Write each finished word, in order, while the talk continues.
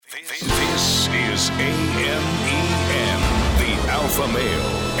is AMEN, the Alpha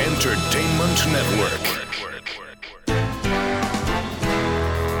Male Entertainment Network.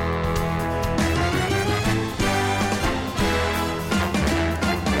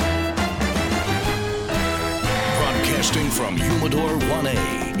 Broadcasting from Humidor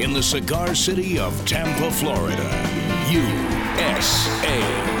 1A in the cigar city of Tampa, Florida, USA.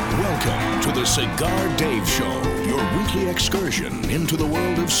 Welcome to the Cigar Dave Show, your weekly excursion into the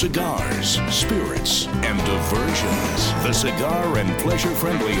world of cigars, spirits, and diversions. The cigar and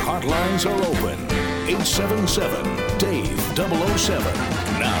pleasure-friendly hotlines are open.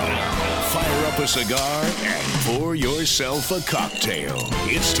 877-DAVE-007. Now, fire up a cigar and pour yourself a cocktail.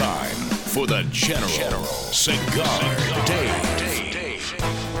 It's time for the General Cigar Dave.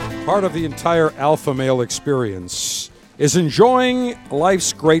 Part of the entire alpha male experience is enjoying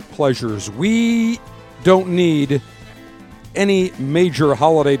life's great pleasures. We don't need any major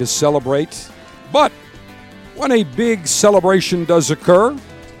holiday to celebrate, but when a big celebration does occur,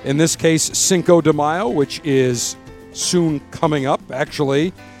 in this case Cinco de Mayo, which is soon coming up,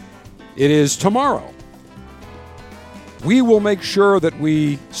 actually, it is tomorrow. We will make sure that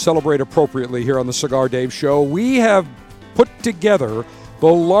we celebrate appropriately here on the Cigar Dave Show. We have put together the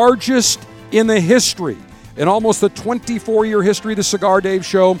largest in the history, in almost the 24-year history of the Cigar Dave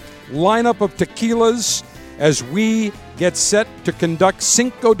Show, lineup of tequilas as we get set to conduct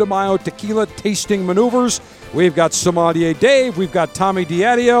Cinco de Mayo tequila tasting maneuvers. We've got Sommelier Dave, we've got Tommy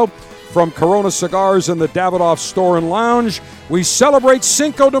Diadio from Corona Cigars in the Davidoff Store and Lounge. We celebrate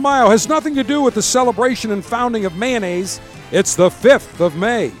Cinco de Mayo. It has nothing to do with the celebration and founding of mayonnaise. It's the 5th of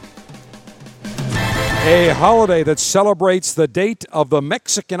May. A holiday that celebrates the date of the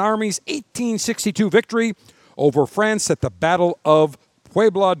Mexican Army's 1862 victory over France at the Battle of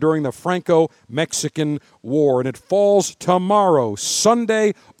Puebla during the Franco-Mexican War. And it falls tomorrow,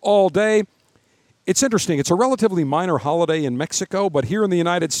 Sunday, all day. It's interesting. It's a relatively minor holiday in Mexico, but here in the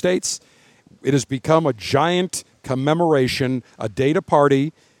United States, it has become a giant commemoration, a day to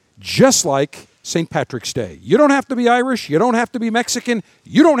party, just like St. Patrick's Day. You don't have to be Irish. You don't have to be Mexican.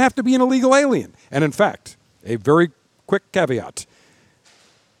 You don't have to be an illegal alien. And in fact, a very quick caveat,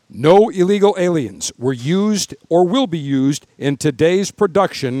 no illegal aliens were used or will be used in today's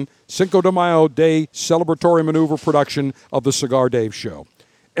production, Cinco de Mayo Day celebratory maneuver production of the Cigar Dave Show.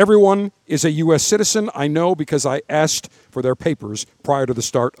 Everyone is a U.S. citizen, I know, because I asked for their papers prior to the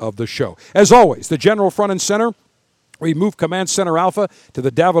start of the show. As always, the General front and center. We move Command Center Alpha to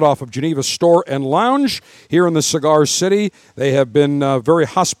the Davidoff of Geneva Store and Lounge here in the Cigar City. They have been very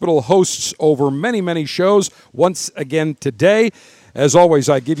hospitable hosts over many, many shows. Once again today, as always,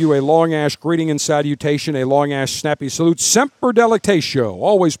 I give you a long ash greeting and salutation, a long ash snappy salute. Semper Delectatio.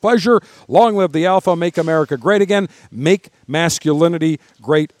 Always pleasure. Long live the Alpha. Make America great again. Make masculinity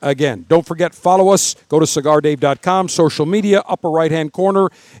great again. Don't forget, follow us. Go to CigarDave.com. Social media, upper right-hand corner.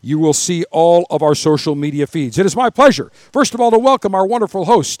 You will see all of our social media feeds. It is my pleasure, first of all, to welcome our wonderful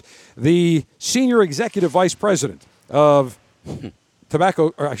host, the Senior Executive Vice President of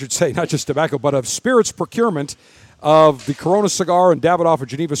tobacco, or I should say not just tobacco, but of spirits procurement of the Corona Cigar and Davidoff of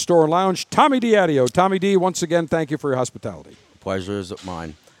Geneva Store and Lounge, Tommy Diadio. Tommy D, once again, thank you for your hospitality. Pleasure is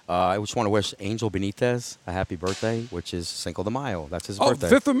mine. I just want to wish Angel Benitez a happy birthday, which is Cinco de Mayo. That's his birthday.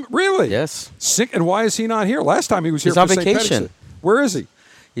 5th of, really? Yes. And why is he not here? Last time he was here He's on for St. vacation. Where is he?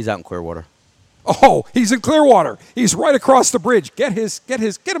 He's out in Clearwater. Oh, he's in Clearwater. He's right across the bridge. Get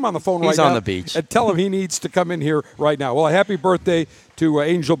him on the phone right now. He's on the beach. And tell him he needs to come in here right now. Well, a happy birthday to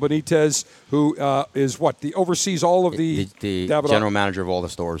Angel Benitez, who is oversees all of the general manager of all the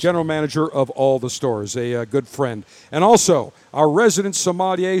stores. General manager of all the stores, a good friend. And also, our resident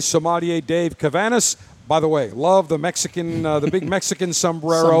sommelier Dave Cavanis. By the way, love the Mexican, the big Mexican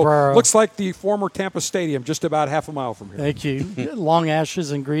sombrero. Looks like the former Tampa Stadium, just about half a mile from here. Thank you. Long ashes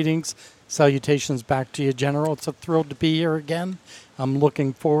and greetings. Salutations back to you, General. It's a thrill to be here again. I'm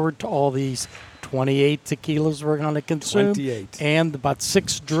looking forward to all these 28 tequilas we're going to consume. 28. And about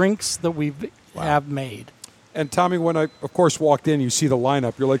 6 drinks that we have made. And Tommy, when I, of course, walked in, you see the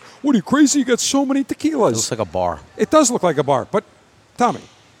lineup. You're like, what are you, crazy? You got so many tequilas. It looks like a bar. It does look like a bar. But, Tommy,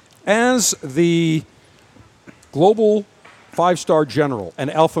 as the global 5-star general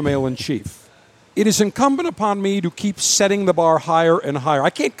and alpha male in chief, it is incumbent upon me to keep setting the bar higher and higher. I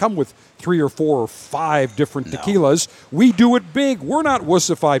can't come with 3 or 4 or 5 different tequilas. We do it big. We're not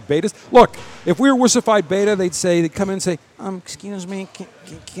wussified betas. Look, if we were wussified beta, they'd come in and say, excuse me,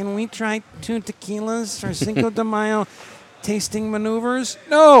 can we try 2 tequilas for Cinco de Mayo tasting maneuvers?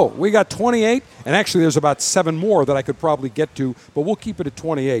 No, we got 28, and actually there's about 7 more that I could probably get to, but we'll keep it at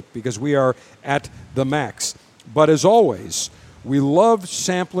 28 because we are at the max. But as always, We love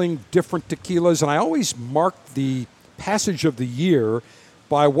sampling different tequilas, and I always mark the passage of the year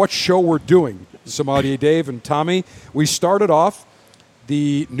by what show we're doing. Sommelier Dave and Tommy, we started off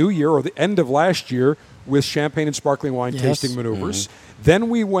the new year or the end of last year with champagne and sparkling wine tasting maneuvers. Then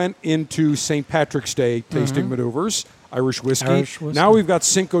we went into St. Patrick's Day tasting maneuvers, Irish whiskey. Now we've got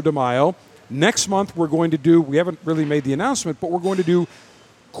Cinco de Mayo. Next month we're going to do, we haven't really made the announcement, but we're going to do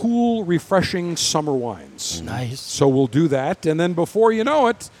cool, refreshing summer wines. Nice. So we'll do that. And then before you know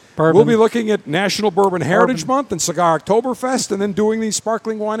it, Bourbon. we'll be looking at National Bourbon Heritage Month and Cigar Oktoberfest and then doing the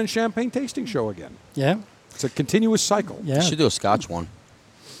sparkling wine and champagne tasting show again. Yeah. It's a continuous cycle. Yeah. You should do a Scotch one.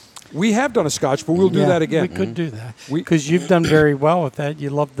 We have done a Scotch, but we'll do that again. We could do that. We- Because you've done very well with that. You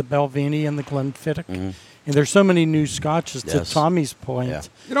love the Belvini and the Glenfiddich. And there's so many new scotches, to Yes. Tommy's point. Yeah.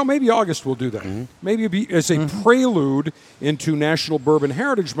 You know, maybe August we'll do that. Maybe it'll be as a prelude into National Bourbon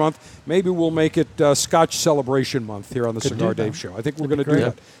Heritage Month. Maybe we'll make it Scotch Celebration Month here on the Cigar do Dave that. Show. I think we're That'd going to be do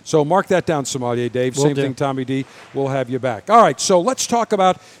great. that. So mark that down, Sommelier Dave. Will Same do. thing, Tommy D. We'll have you back. All right, so let's talk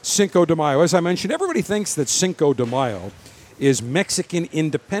about Cinco de Mayo. As I mentioned, everybody thinks that Cinco de Mayo is Mexican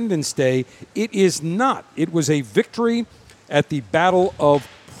Independence Day. It is not. It was a victory at the Battle of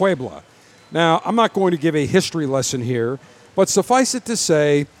Puebla. Now, I'm not going to give a history lesson here, but suffice it to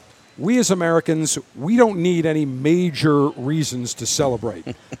say, we as Americans, we don't need any major reasons to celebrate.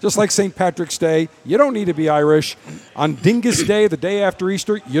 Just like St. Patrick's Day, you don't need to be Irish. On Dingus Day, the day after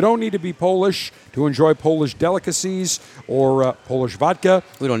Easter, you don't need to be Polish to enjoy Polish delicacies or Polish vodka.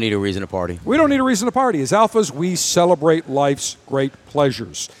 We don't need a reason to party. We don't need a reason to party. As Alphas, we celebrate life's great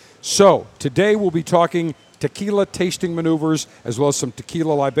pleasures. So, today we'll be talking tequila tasting maneuvers as well as some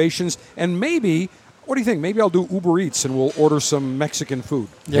tequila libations. And maybe, what do you think? Maybe I'll do Uber Eats and we'll order some Mexican food.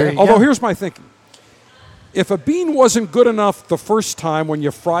 There you Although, go. here's my thinking. If a bean wasn't good enough the first time when you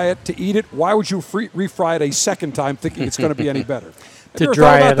fry it to eat it, why would you refry it a second time thinking it's going to be any better? Have you To ever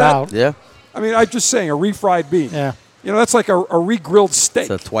dry thought it about out. that? Yeah. I mean, I'm just saying, a refried bean. Yeah. You know, that's like a re-grilled steak.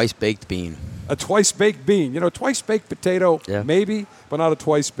 It's a twice-baked bean. A twice-baked bean. You know, twice-baked potato, Yeah. maybe, but not a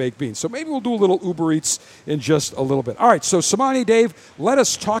twice-baked bean. So maybe we'll do a little Uber Eats in just a little bit. All right, so Sommelier Dave, let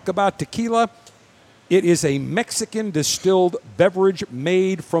us talk about tequila. It is a Mexican distilled beverage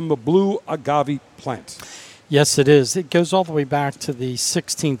made from the blue agave plant. Yes, it is. It goes all the way back to the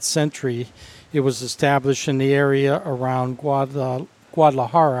 16th century. It was established in the area around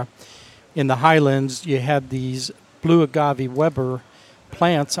Guadalajara. In the highlands, you had these blue agave Weber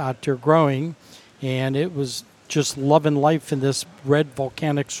plants out there growing, and it was just loving life in this red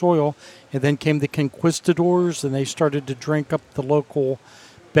volcanic soil. And then came the conquistadors, and they started to drink up the local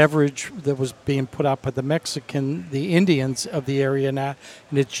beverage that was being put out by the Indians of the area now,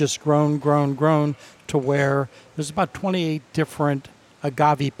 and it's just grown to where there's about 28 different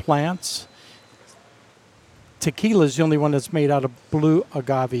agave plants. Tequila is the only one that's made out of blue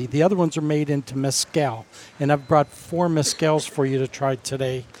agave. The other ones are made into mezcal, and I've brought 4 mezcals for you to try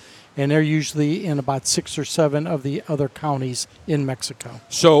today, and they're usually in about 6 or 7 of the other counties in Mexico.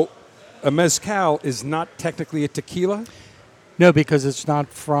 So a mezcal is not technically a tequila? No, because it's not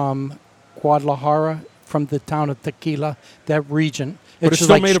from Guadalajara, from the town of Tequila, that region. But it's just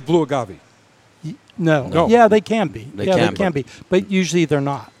still like made of blue agave. No. No. Yeah, they can be. They They can be. But usually they're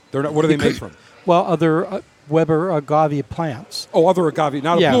not. They're not. What are they made from? Well, other Weber agave plants. Oh, other agave.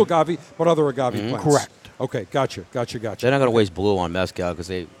 Not Yeah. a blue agave, but other agave plants. Correct. Okay, gotcha. They're not going to waste blue on mezcal because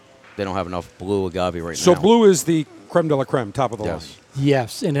they don't have enough blue agave right So now. blue is the creme de la creme, top of the Yes. line.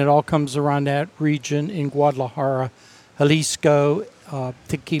 Yes, and it all comes around that region in Guadalajara, Jalisco,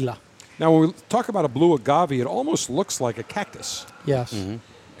 Tequila. Now, when we talk about a blue agave, it almost looks like a cactus. Yes.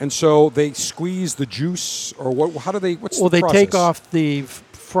 And so they squeeze the juice, or what? How do they? What's Well, the they process? take off the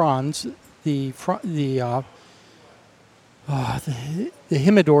fronds. The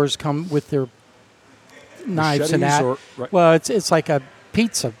humidors come with their knives and Machetes that. or- right. Well, it's like a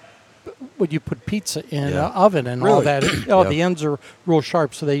pizza. When you put pizza in Yeah. an oven and all Really? that, Yeah. the ends are real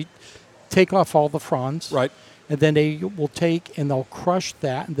sharp. So they take off all the fronds. Right. And then they will take and they'll crush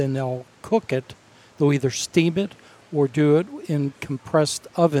that, and then they'll cook it. They'll either steam it or do it in compressed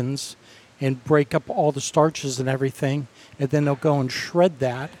ovens and break up all the starches and everything. And then they'll go and shred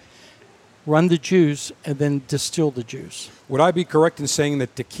that, run the juice, and then distill the juice. Would I be correct in saying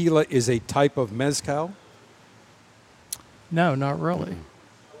that tequila is a type of mezcal? No, not really.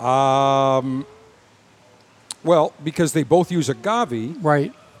 Well, because they both use agave,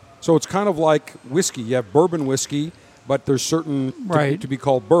 Right. so it's kind of like whiskey. You have bourbon whiskey, but there's certain Right. to be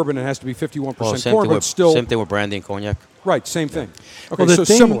called bourbon. It has to be 51% Well, corn, but still same thing with brandy and cognac. right. Same thing. Okay, Well, the so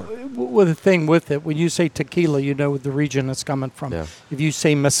thing similar. Well, the thing with it, when you say tequila, you know the region it's coming from. Yeah. If you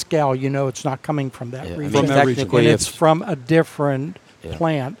say mezcal, you know it's not coming from that Yeah, I region. mean, From that region. technically, And if- it's from a different Yeah.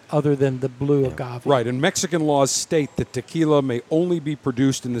 plant other than the blue agave. Right, and Mexican laws state that tequila may only be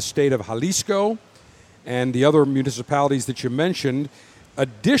produced in the state of Jalisco and the other municipalities that you mentioned.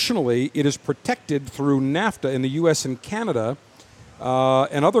 Additionally, it is protected through NAFTA in the U.S. and Canada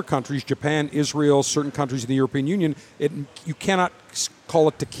and other countries, Japan, Israel, certain countries in the European Union. You cannot call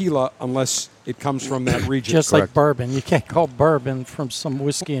it tequila unless it comes from that region. Just like Correct. bourbon. You can't call bourbon from some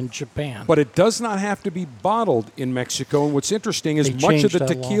whiskey in Japan. But it does not have to be bottled in Mexico. And what's interesting is They much of changed the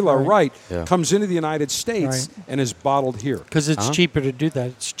that law, tequila, right? Yeah. comes into the United States Right. and is bottled here. Because it's cheaper to do that.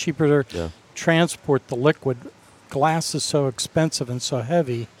 It's cheaper to Yeah. transport the liquid. Glass is so expensive and so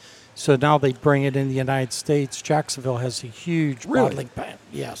heavy. So now they bring it in the United States. Jacksonville has a huge Really? bottling plant.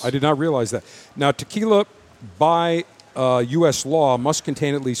 Yes. I did not realize that. Now, tequila by U.S. law must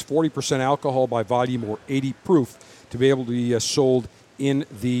contain at least 40% alcohol by volume or 80 proof to be able to be sold in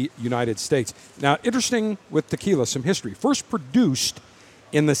the United States. Now, interesting with tequila, some history. First produced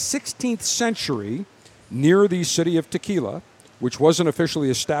in the 16th century near the city of Tequila, which wasn't officially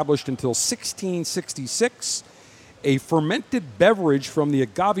established until 1666. A fermented beverage from the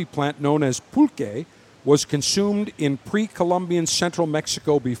agave plant known as pulque was consumed in pre-Columbian central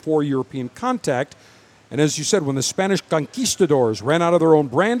Mexico before European contact. And as you said, when the Spanish conquistadors ran out of their own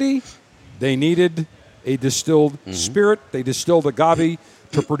brandy, they needed a distilled spirit. They distilled agave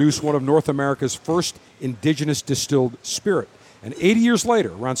to produce one of North America's first indigenous distilled spirit. And 80 years later,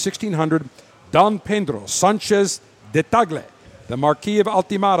 around 1600, Don Pedro Sanchez de Tagle, the Marquis of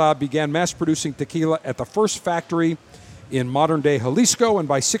Altimara, began mass-producing tequila at the first factory in modern-day Jalisco, and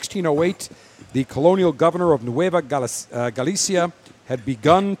by 1608, the colonial governor of Nueva Galicia had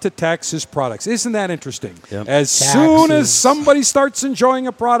begun to tax his products. Isn't that interesting? Yep. As soon as Taxes. somebody starts enjoying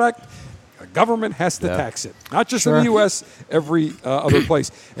a product, the government has to Yeah. tax it. Not just in the Sure. U.S., every other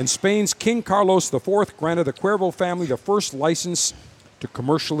place. And Spain's King Carlos IV granted the Cuervo family the first license to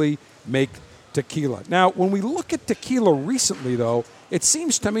commercially make tequila. Now, when we look at tequila recently, though, it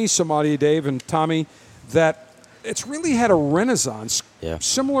seems to me, Samadi, Dave, and Tommy, that it's really had a renaissance Yeah.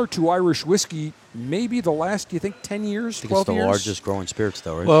 similar to Irish whiskey, maybe the last, do you think, 10 years, I think 12 it's the years? largest growing spirits,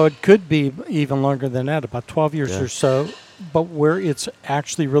 though, right? Well, it could be even longer than that, about 12 years Yeah. or so. But where it's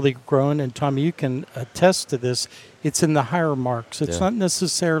actually really grown, and Tommy, you can attest to this, it's in the higher marks. It's Yeah. not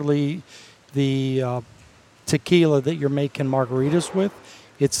necessarily the tequila that you're making margaritas with.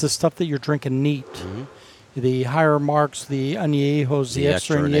 It's the stuff that you're drinking neat. The higher marks, the añejos, the The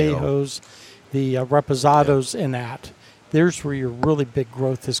extra extra añejo. añejos, the reposados in that. There's where your really big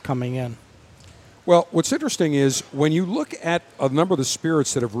growth is coming in. Well, what's interesting is when you look at a number of the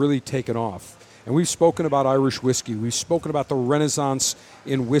spirits that have really taken off, and we've spoken about Irish whiskey, we've spoken about the renaissance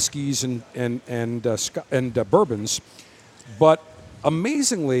in whiskeys and bourbons, but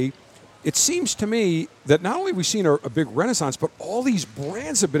amazingly, it seems to me that not only have we seen a big renaissance, but all these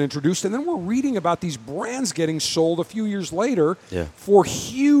brands have been introduced, and then we're reading about these brands getting sold a few years later Yeah. for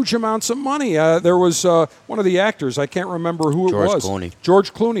huge amounts of money. There was one of the actors, I can't remember who George it was. Clooney.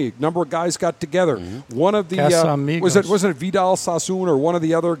 George Clooney. A number of guys got together. One of the Casamigos. wasn't it Vidal Sassoon or one of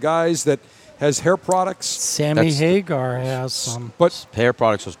the other guys that has hair products? Sammy That's- Hagar has some. But Hair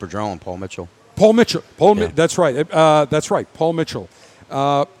products was Padron and Paul Mitchell. Paul Mitchell. Yeah. That's right. That's right. Paul Mitchell.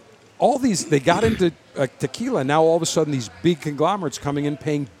 All these, they got into tequila. Now all of a sudden, these big conglomerates coming in,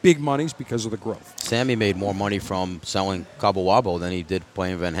 paying big monies because of the growth. Sammy made more money from selling Cabo Wabo than he did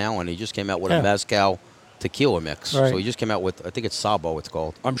playing Van Halen. He just came out with Yeah. a mezcal tequila mix. Right. So he just came out with, I think it's Sabo, it's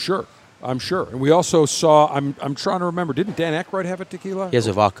called. I'm sure. And we also saw. I'm trying to remember. Didn't Dan Aykroyd have a tequila? He has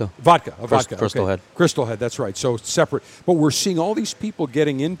a vodka. Vodka. A vodka. Crystal okay. Head. Crystal Head. That's right. So separate. But we're seeing all these people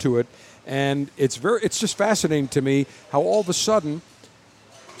getting into it, and it's just fascinating to me how all of a sudden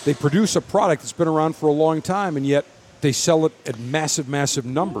they produce a product that's been around for a long time, and yet they sell it at massive, massive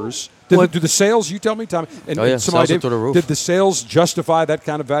numbers. Do the sales? You tell me, Tom. And, Oh, yeah. and somebody, Sells it to the roof. Did the sales justify that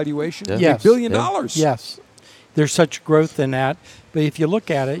kind of valuation? Yeah. Yes. $1 billion. Yeah. Yes. There's such growth in that. But if you look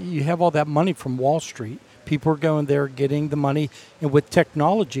at it, you have all that money from Wall Street. People are going there getting the money. And with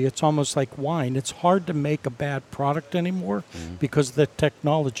technology, it's almost like wine. It's hard to make a bad product anymore because of the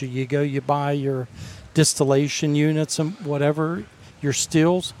technology. You go, you buy your distillation units and whatever, your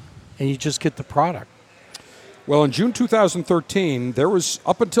stills, and you just get the product. Well, in June 2013,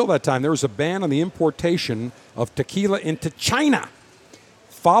 up until that time, there was a ban on the importation of tequila into China.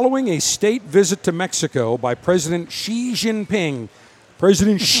 Following a state visit to Mexico by President Xi Jinping.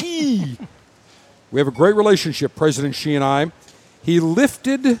 President Xi. We have a great relationship, President Xi and I. He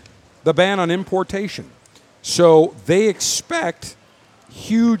lifted the ban on importation. So they expect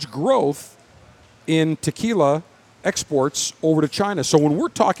huge growth in tequila exports over to China. So when we're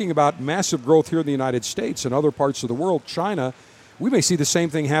talking about massive growth here in the United States and other parts of the world, China, we may see the same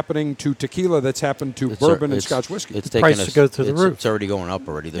thing happening to tequila that's happened to bourbon and Scotch whiskey. It's price to go through the roof. It's already going up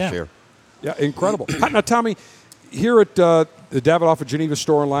already this year. Yeah, incredible. Now, Tommy, here at the Davidoff at Geneva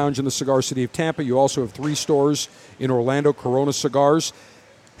Store and Lounge in the Cigar City of Tampa, you also have 3 stores in Orlando, Corona Cigars.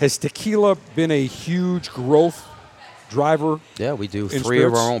 Has tequila been a huge growth driver? Yeah, we do 3 spirits?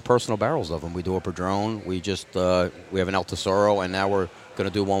 of our own personal barrels of them. We do a Padron. We have an El Tesoro, and now we're going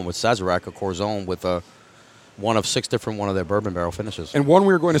to do one with Sazerac, a Corazon, with one of 6 different one of their bourbon barrel finishes. And one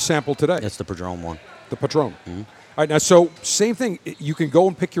we are going to sample today. It's the Padron one. The Patron. Mm-hmm. All right, now, so same thing. You can go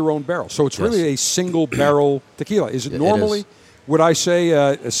and pick your own barrel. So it's really a single barrel tequila. Is it normally, It is. would I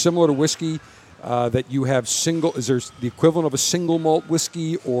say, similar to whiskey, that you have single, is there the equivalent of a single malt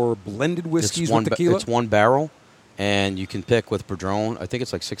whiskey or blended whiskeys with tequila? It's one barrel, and you can pick with Padron. I think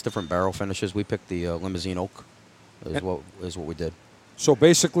it's like 6 different barrel finishes. We picked the Limousine Oak is what we did. So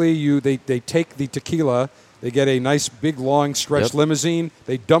basically, they take the tequila, they get a nice big long stretched limousine,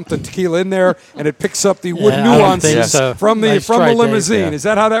 they dump the tequila in there, and it picks up the wood nuances from the limousine. Yeah. Is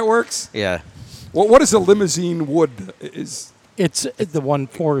that how that works? Yeah. Well, what is a limousine wood? It's the one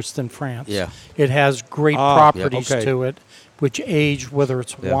forest in France. Yeah. It has great properties okay. to it, which age, whether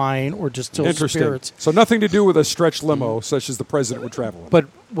it's wine or distilled Interesting. spirits. So nothing to do with a stretched limo, such as the president would travel in. But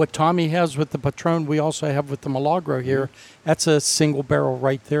what Tommy has with the Patron, we also have with the Milagro here. That's a single barrel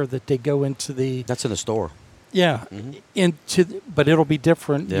right there that they go into the That's in the store. but it'll be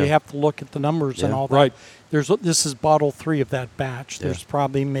different. Yeah. You have to look at the numbers and all that. Right. This is bottle 3 of that batch. Yeah. There's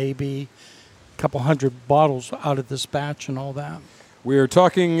probably maybe a couple hundred bottles out of this batch and all that. We are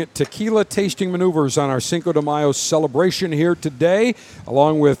talking tequila tasting maneuvers on our Cinco de Mayo celebration here today,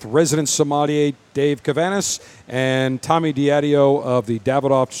 along with resident sommelier Dave Cavanis and Tommy Diadio of the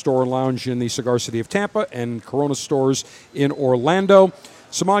Davidoff Store and Lounge in the Cigar City of Tampa and Corona stores in Orlando.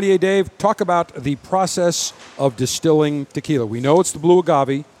 Sommelier Dave, talk about the process of distilling tequila. We know it's the blue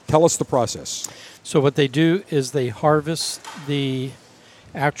agave. Tell us the process. So what they do is they harvest the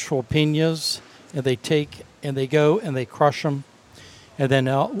actual piñas, and they go and they crush them, and then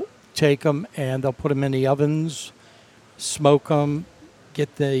they'll take them and they'll put them in the ovens, smoke them,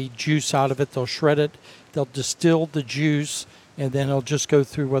 get the juice out of it. They'll shred it. They'll distill the juice, and then they'll just go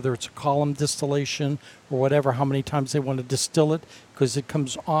through whether it's a column distillation or whatever, how many times they want to distill it, because it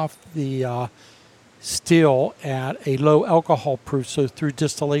comes off the still at a low alcohol proof. So through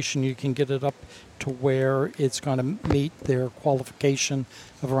distillation, you can get it up to where it's going to meet their qualification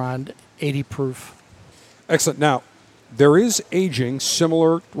of around 80 proof. Excellent. Now, there is aging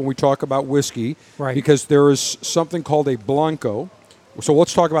similar when we talk about whiskey, Right. because there is something called a Blanco. So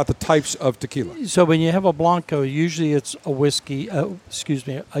let's talk about the types of tequila. So when you have a Blanco, usually it's a whiskey,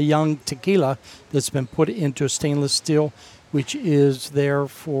 a young tequila that's been put into a stainless steel, which is there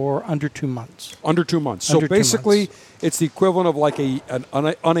for under 2 months. Under 2 months. Under So 2 basically, months. it's the equivalent of like an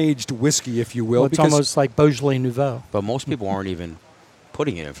unaged whiskey, if you will. Well, it's almost like Beaujolais Nouveau. But most people aren't even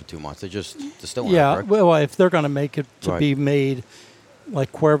putting it in for 2 months. They're just distilling it, Yeah, correct? well, if they're going to make it to Right. be made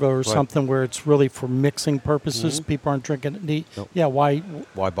like Cuervo or something where it's really for mixing purposes, people aren't drinking it neat. Nope. Yeah, why?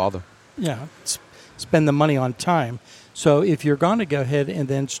 Why bother? Yeah, spend the money on time. So if you're going to go ahead and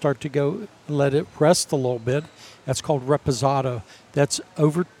then start to go let it rest a little bit, that's called reposado. That's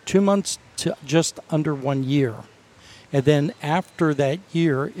over 2 months to just under 1 year. And then after that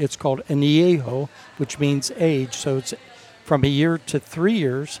year, it's called añejo, which means age. So it's from a year to 3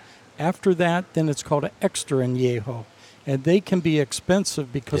 years. After that, then it's called an extra añejo. And they can be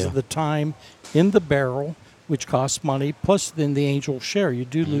expensive because of the time in the barrel, which costs money, plus then the angel share. You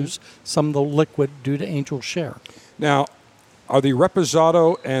do lose some of the liquid due to angel share. Now, are the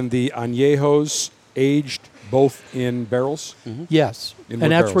Reposado and the Añejos aged both in barrels? Yes, In and what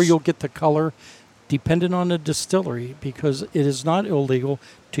that's where barrels? you'll get the color, depending on the distillery, because it is not illegal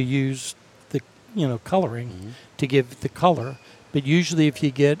to use the coloring to give the color. But usually, if you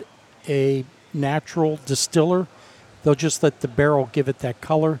get a natural distiller, they'll just let the barrel give it that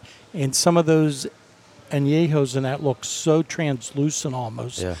color. And some of those añejos in that look so translucent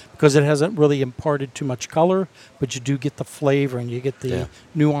almost because it hasn't really imparted too much color, but you do get the flavor and you get the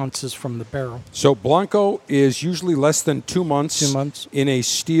nuances from the barrel. So Blanco is usually less than 2 months. 2 months. In a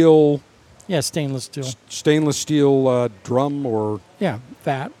steel, Yeah, stainless steel. stainless steel drum or Yeah,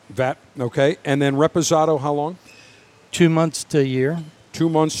 vat. vat. Okay. And then Reposado, how long? 2 months to a year. 2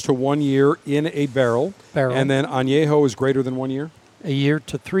 months to 1 year in a barrel. Barrel. And then Añejo is greater than 1 year? A year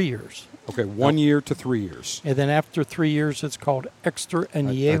to 3 years. Okay, 1 year to 3 years. And then after 3 years, it's called extra I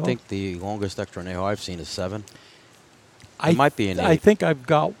añejo. think the longest extra añejo I've seen is 7. It might be an 8. I think I've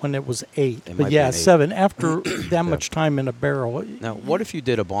got when it was 8. It But might be yeah, an 8. 7. After that much time in a barrel. Now, what if you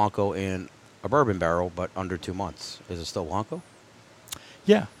did a Blanco in a bourbon barrel, but under 2 months? Is it still Blanco?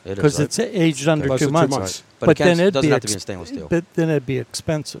 Yeah, It is, because right? it's aged under Less 2 than 2 months. months. But it then it'd doesn't be have to be in stainless steel. But then it'd be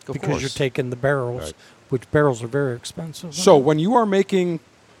expensive Of because you're course. taking the barrels, Right. which barrels are very expensive. So when you are making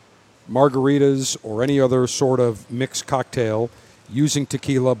margaritas or any other sort of mixed cocktail using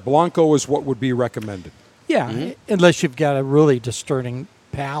tequila, Blanco is what would be recommended. yeah, unless you've got a really discerning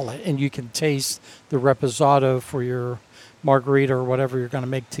palate and you can taste the reposado for your margarita or whatever you're going to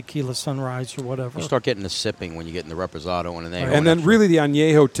make, tequila sunrise or whatever. You start getting the sipping when you get in the reposado and then. And then really the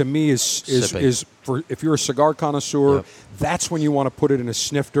añejo to me is Sipping. for if you're a cigar connoisseur, Yep. that's when you want to put it in a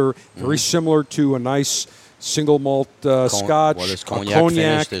snifter, very similar to a nice single malt scotch, Well, there's a cognac,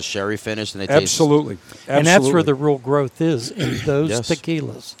 finish, there's sherry finish, and they Absolutely. And that's where Absolutely. the real growth is in those Yes.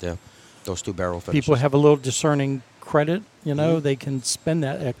 tequilas. taste. Yeah, those 2 barrel finishes. People have a little discerning credit, they can spend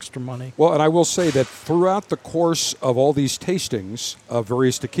that extra money. Well, and I will say that throughout the course of all these tastings of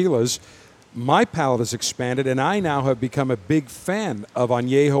various tequilas, my palate has expanded, and I now have become a big fan of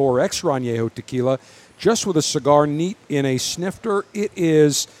añejo or extra añejo tequila. Just with a cigar neat in a snifter, it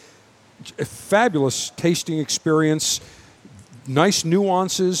is a fabulous tasting experience. Nice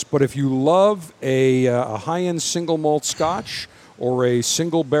nuances, but if you love a high-end single malt scotch or a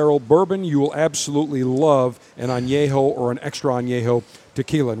single barrel bourbon, you will absolutely love an añejo or an extra añejo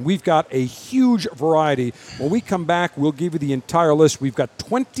tequila. And we've got a huge variety. When we come back, we'll give you the entire list. We've got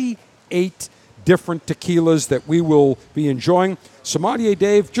 28 different tequilas that we will be enjoying. Sommelier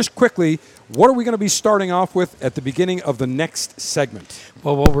Dave, just quickly, what are we going to be starting off with at the beginning of the next segment?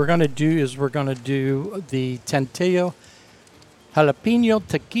 Well, what we're going to do is we're going to do the Tanteo Jalapeno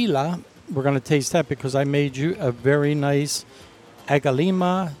Tequila. We're going to taste that because I made you a very nice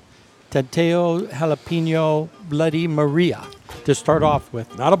Agalima Tanteo Jalapeno Bloody Maria to start off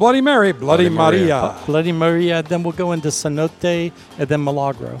with. Not a Bloody Mary, Bloody, Bloody Maria. Maria. Bloody Maria, then we'll go into Cenote and then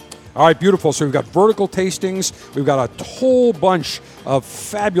Milagro. All right, beautiful. So we've got vertical tastings. We've got a whole bunch of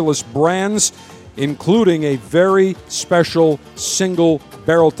fabulous brands, including a very special single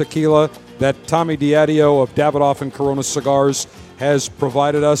barrel tequila that Tommy Diadio of Davidoff and Corona Cigars has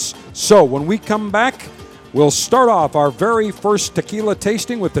provided us. So when we come back, we'll start off our very first tequila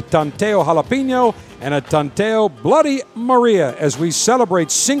tasting with the Tanteo Jalapeno and a Tanteo Bloody Maria as we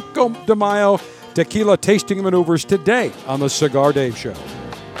celebrate Cinco de Mayo tequila tasting maneuvers today on the Cigar Dave Show.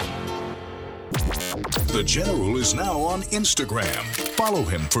 The General is now on Instagram. Follow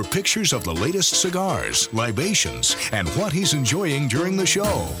him for pictures of the latest cigars, libations, and what he's enjoying during the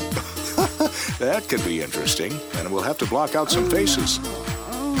show. That could be interesting, and we'll have to block out some faces.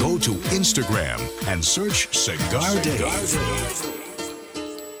 Go to Instagram and search Cigar Dave.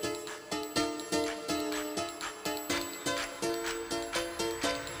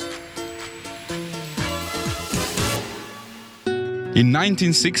 In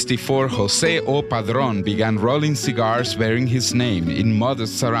 1964, Jose O. Padron began rolling cigars bearing his name in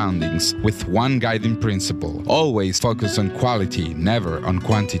modest surroundings with one guiding principle: always focus on quality, never on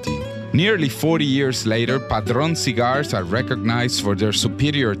quantity. Nearly 40 years later, Padron cigars are recognized for their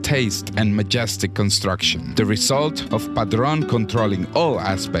superior taste and majestic construction, the result of Padron controlling all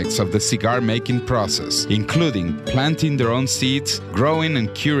aspects of the cigar-making process, including planting their own seeds, growing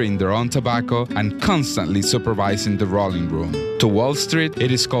and curing their own tobacco, and constantly supervising the rolling room. To Wall Street,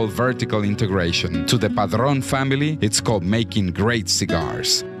 it is called vertical integration. To the Padron family, it's called making great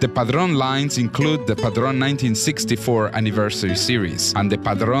cigars. The Padron lines include the Padron 1964 Anniversary Series and the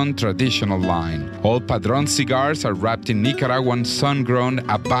Padron Traditional line. All Padron cigars are wrapped in Nicaraguan sun-grown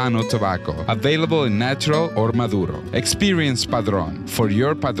Habano tobacco, available in natural or Maduro. Experience Padron. For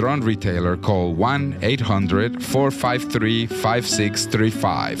your Padron retailer, call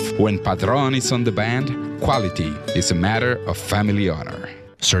 1-800-453-5635. When Padron is on the band, quality is a matter of family honor.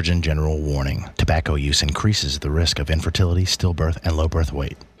 Surgeon General warning: tobacco use increases the risk of infertility, stillbirth, and low birth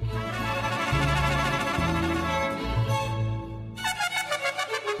weight.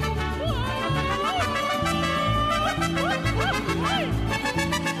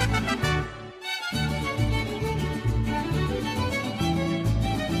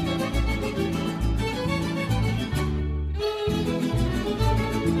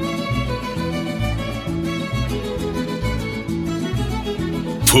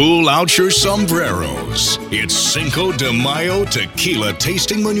 Pull out your sombreros. It's Cinco de Mayo tequila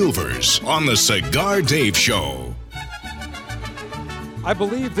tasting maneuvers on the Cigar Dave Show. I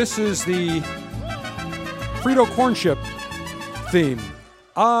believe this is the Frito corn chip theme.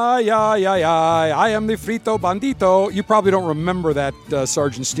 Ay, ay, ay, ay, I am the Frito Bandito. You probably don't remember that,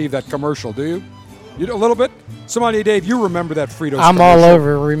 Sergeant Steve, that commercial, do you? You know, a little bit? Somalia Dave, you remember that Fritos I'm commercial. all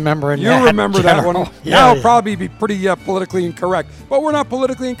over remembering You that. remember that one. Yeah, Now it'll yeah. probably be pretty politically incorrect. But we're not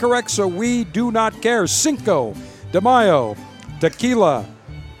politically incorrect, so we do not care. Cinco de Mayo, tequila,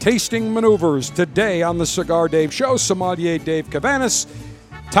 tasting maneuvers today on the Cigar Dave Show. Sommelier Dave Cavanis,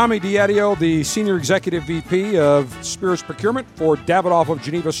 Tommy Diadio, the Senior Executive VP of Spirits Procurement for Davidoff of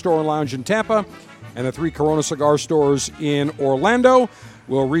Geneva Store and Lounge in Tampa and the 3 Corona Cigar stores in Orlando,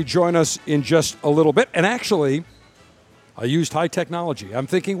 will rejoin us in just a little bit. And actually, I used high technology. I'm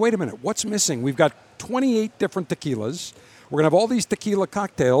thinking, wait a minute, what's missing? We've got 28 different tequilas. We're going to have all these tequila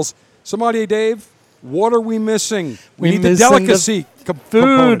cocktails. Sommelier Dave, what are we missing? We need the missing delicacy the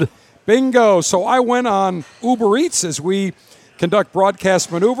component. food. Bingo. So I went on Uber Eats as we conduct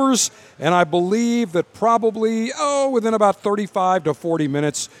broadcast maneuvers, and I believe that probably, within about 35 to 40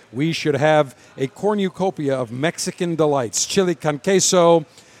 minutes, we should have a cornucopia of Mexican delights. Chili con queso.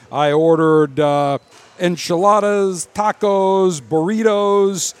 I ordered enchiladas, tacos,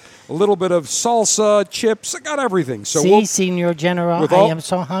 burritos, a little bit of salsa, chips. I got everything. So Senor General, with I all- am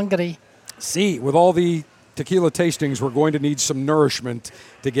so hungry. with all the tequila tastings, we're going to need some nourishment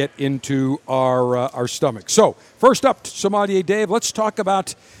to get into our stomach. So, first up, Sommelier Dave, let's talk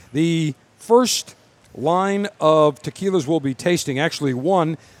about the first line of tequilas we'll be tasting. Actually,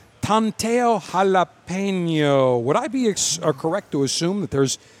 one, Tanteo Jalapeno. Would I be correct to assume that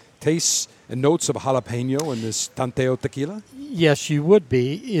there's tastes and notes of jalapeno in this Tanteo tequila? Yes, you would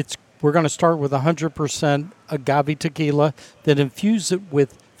be. We're going to start with 100% agave tequila, then infuse it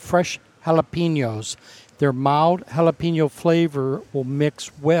with fresh jalapenos. Their mild jalapeno flavor will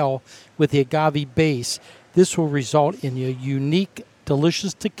mix well with the agave base. This will result in a unique,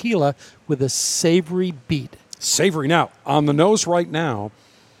 delicious tequila with a savory beat. Savory. Now, on the nose right now,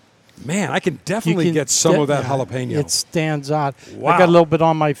 man, I can definitely get some of that jalapeno. It stands out. Wow. I got a little bit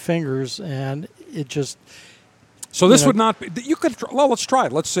on my fingers, and it just... So this you know- would not be. You could. Well, let's try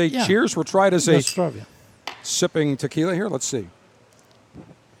it. Let's say Yeah. cheers. We'll try it as a Let's try it. sipping tequila here. Let's see.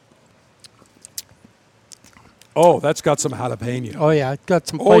 Oh, that's got some jalapeno. Oh, yeah, it got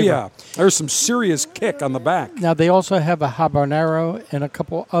some flavor. Oh yeah, there's some serious kick on the back. Now, they also have a habanero and a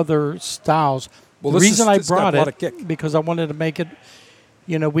couple other styles. Well, The this reason is- I this got brought a lot it, of kick. because I wanted to make it,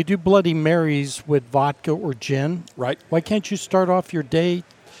 we do Bloody Marys with vodka or gin. Right. Why can't you start off your day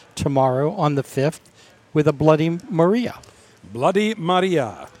tomorrow on the 5th with a Bloody Maria? Bloody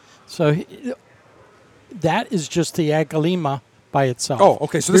Maria. So that is just the Agalima by itself. Oh,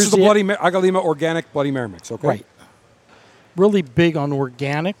 okay. So this Here's is the Bloody Agalima Organic Bloody Mary mix. Okay. Right. Really big on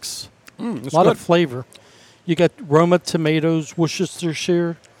organics. That's A lot good. of flavor. You got Roma tomatoes,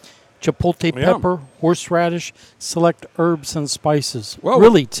 Worcestershire, chipotle Yeah. pepper, horseradish, select herbs and spices. Well,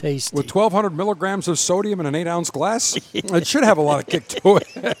 really tasty. With 1,200 milligrams of sodium in an 8-ounce glass, it should have a lot of kick to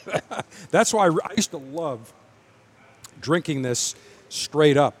it. That's why I used to love drinking this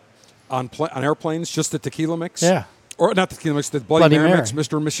straight up on airplanes, just the tequila mix. Yeah. Or not the tequila mix, the Bloody, Bloody Mary, Mary. mix,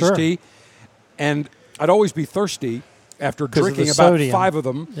 Mr. and Mrs. Sure. T. And I'd always be thirsty after 'Cause of drinking the about sodium. 5 of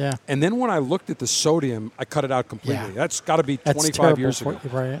them. Yeah. And then when I looked at the sodium, I cut it out completely. Yeah. That's got to be That's 25 terrible years for ago. you,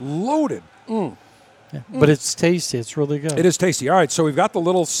 right. Loaded. Yeah. But it's tasty. It's really good. It is tasty. All right, so we've got the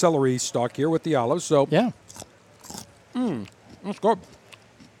little celery stalk here with the olives. So Yeah. that's good.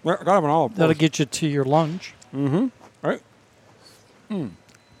 I got to have an olive. That'll first. get you to your lunch. Right.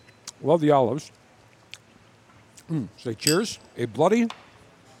 Love the olives. Say cheers. A Bloody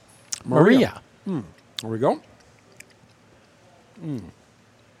Maria. Maria. There we go.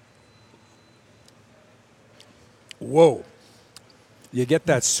 Whoa. You get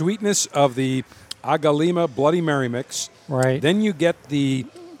that sweetness of the Agalima Bloody Mary mix. Right. Then you get the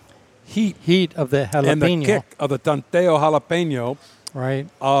heat Heat of the jalapeno. and the kick of the Tanteo Jalapeno Right.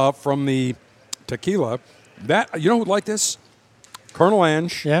 from the tequila. That, you know who would like this? Colonel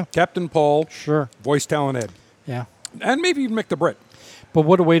Ange, Yeah. Captain Paul, Sure. Voice Talent Ed. Yeah. And maybe even Mick the Brit. But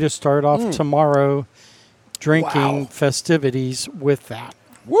what a way to start off tomorrow drinking Wow. festivities with that.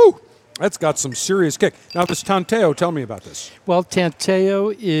 Woo! That's got some serious kick. Now, this Tanteo, tell me about this. Well,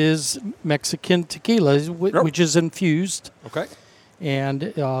 Tanteo is Mexican tequila, Yep. which is infused. Okay.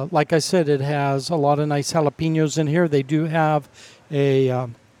 And like I said, it has a lot of nice jalapenos in here. They do have a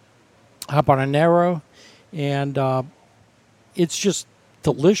habanero, and it's just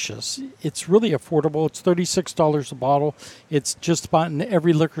delicious. It's really affordable. It's $36 a bottle. It's just about in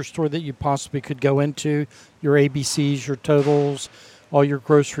every liquor store that you possibly could go into, your ABCs, your Totals, all your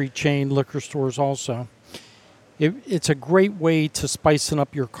grocery chain liquor stores also. It's a great way to spicing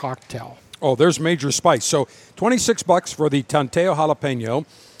up your cocktail. Oh, there's major spice. So, $26 for the Tanteo Jalapeno.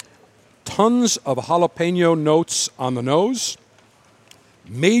 Tons of jalapeno notes on the nose.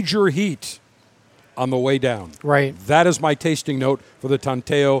 Major heat on the way down. Right. That is my tasting note for the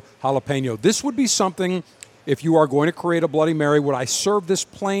Tanteo Jalapeno. This would be something, if you are going to create a Bloody Mary, would I serve this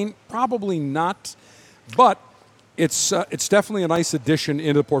plain? Probably not, but it's definitely a nice addition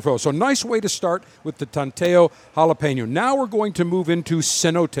into the portfolio. So nice way to start with the Tanteo Jalapeno. Now we're going to move into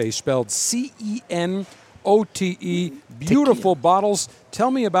Cenote, spelled Cenote. Beautiful bottles.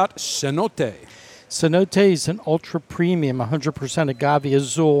 Tell me about Cenote. Cenote is an ultra premium 100% agave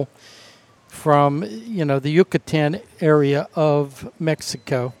azul from the Yucatan area of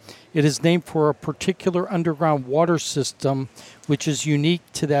Mexico. It is named for a particular underground water system which is unique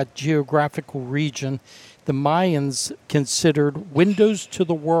to that geographical region. The Mayans considered windows to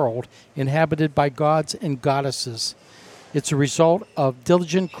the world, inhabited by gods and goddesses. It's a result of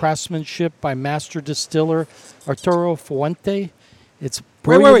diligent craftsmanship by master distiller Arturo Fuente. It's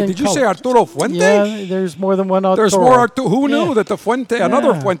Wait. Did you say Arturo Fuente? Yeah, there's more than one Arturo. There's more Arturo. Who knew Yeah. that the Fuente, another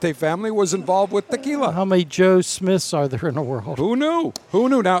Yeah. Fuente family, was involved with tequila? How many Joe Smiths are there in the world? Who knew? Who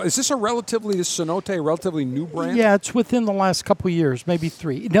knew? Now, is this Cenote a relatively new brand? Yeah, it's within the last couple of years, maybe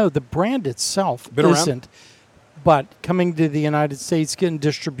 3. No, the brand itself Been around? isn't. But coming to the United States, getting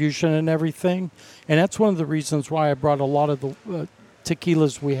distribution and everything, and that's one of the reasons why I brought a lot of the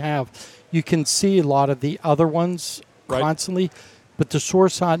tequilas we have. You can see a lot of the other ones Right. constantly, but to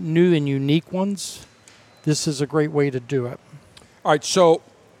source out new and unique ones, this is a great way to do it. All right, so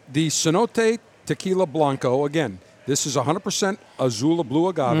the Cenote Tequila Blanco, again, this is 100% Azul Blue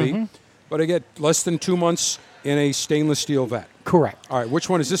Agave, but again, less than 2 months in a stainless steel vat. Correct. All right, which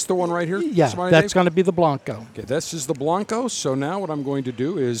one? Is this the one right here? Yeah, Smiley that's Dave? going to be the Blanco. Okay, this is the Blanco. So now what I'm going to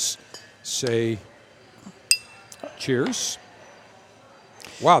do is say cheers.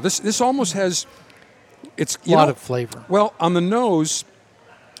 Wow, this almost has, it's A lot of flavor. Well, on the nose,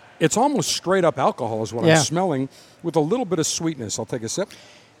 it's almost straight up alcohol is what Yeah. I'm smelling, with a little bit of sweetness. I'll take a sip.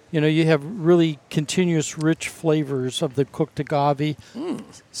 You have really continuous rich flavors of the cooked agave,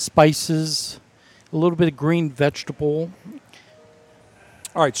 spices, a little bit of green vegetable.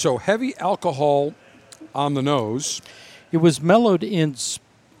 All right, so heavy alcohol on the nose. It was mellowed in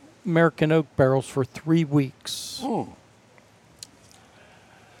American oak barrels for 3 weeks. Oh.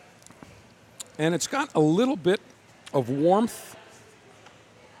 And it's got a little bit of warmth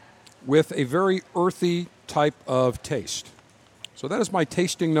with a very earthy type of taste. So that is my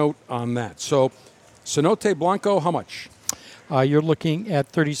tasting note on that. So Cenote Blanco, how much? You're looking at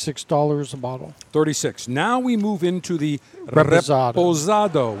 $36 a bottle. 36. Now we move into the Reposado.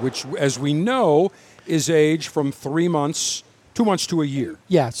 Reposado, which, as we know, is aged from 3 months, 2 months to a year.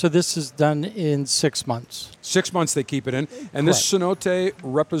 Yeah, so this is done in 6 months. 6 months they keep it in. And this Cenote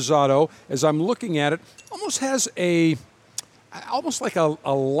Reposado, as I'm looking at it, almost has almost like a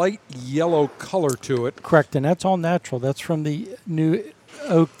light yellow color to it. Correct, and that's all natural. That's from the new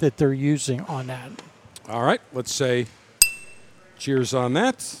oak that they're using on that. All right, let's say cheers on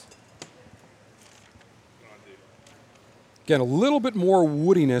that. Again, a little bit more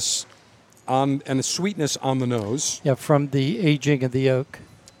woodiness and a sweetness on the nose. Yeah, from the aging of the oak.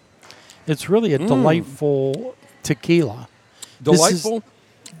 It's really a delightful tequila. This is Delightful,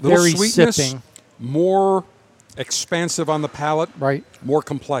 little very sweetness, sipping. more expansive on the palate, Right. more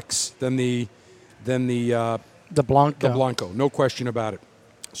complex than the The Blanco. The Blanco, no question about it.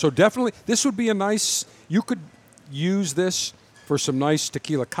 So definitely, this would be a nice, you could use this for some nice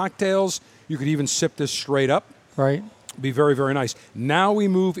tequila cocktails. You could even sip this straight up. Right. Be very, very nice. Now we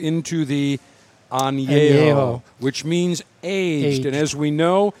move into the Añejo, Añejo. which means aged. And as we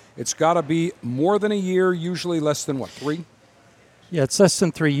know, it's got to be more than a year, usually less than, 3? Yeah, it's less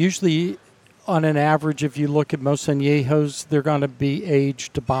than 3. Usually, on an average, if you look at most añejos, they're going to be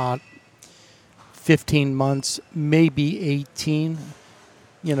aged about 15 months, maybe 18,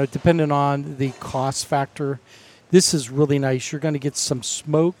 depending on the cost factor. This is really nice. You're going to get some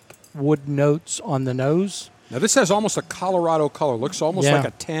smoke wood notes on the nose. Now, this has almost a Colorado color. Looks almost Yeah. like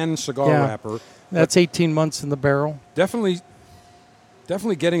a tan cigar Yeah. wrapper. That's 18 months in the barrel. Definitely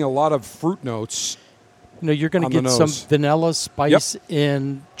getting a lot of fruit notes. You're going to On the get some nose. vanilla spice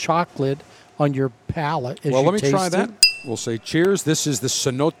and chocolate on your palate as Well, you let me taste try that. it. We'll say cheers. This is the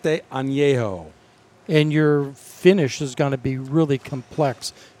Cenote Añejo. And your finish is going to be really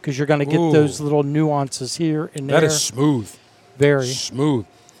complex because you're going to get Ooh. those little nuances here and there. That is smooth. Very. Smooth.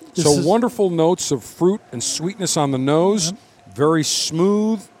 This So is- wonderful notes of fruit and sweetness on the nose. Very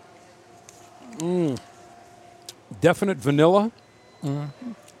smooth. Definite vanilla.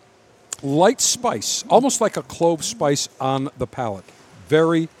 Light spice, almost like a clove spice on the palate.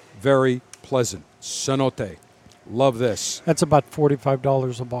 Very, very pleasant. Cenote. Love this. That's about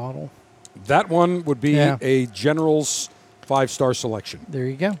 $45 a bottle. That one would be Yeah. a general's 5-star selection. There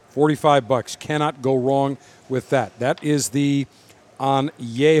you go. $45. Cannot go wrong with that. That is the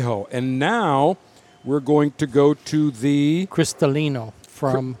Añejo. And now we're going to go to the Cristalino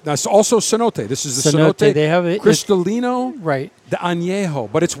from... That's also Cenote. This is the Cenote. Cenote. They have it. Cristalino. Right. The Añejo.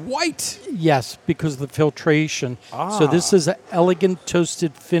 But it's white. Yes, because of the filtration. So this is an elegant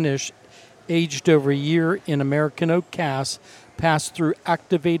toasted finish, aged over a year in American oak casks, passed through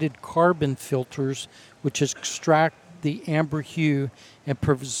activated carbon filters, which extract the amber hue and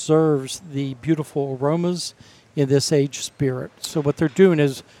preserves the beautiful aromas in this aged spirit. So what they're doing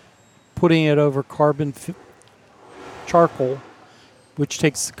is putting it over charcoal, which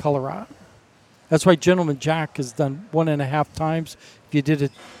takes the color out. That's why Gentleman Jack is done 1.5 times. If you did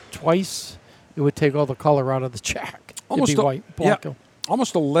it twice, it would take all the color out of the Jack. Almost It'd be white, Blanco. Yeah,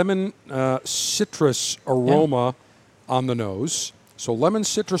 almost a lemon citrus aroma on the nose. So lemon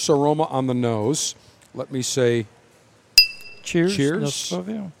citrus aroma on the nose. Let me say cheers. Cheers.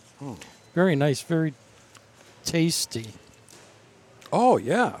 Very nice, very tasty. Oh,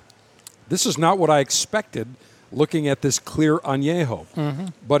 yeah. This is not what I expected looking at this clear Añejo. Mm-hmm.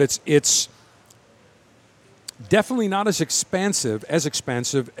 But it's definitely not as expansive as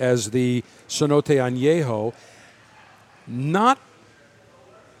the Cenote Añejo. Not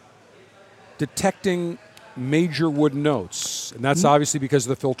detecting major wood notes. And that's obviously because of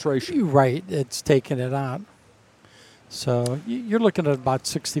the filtration. Right. It's taking it out. So you're looking at about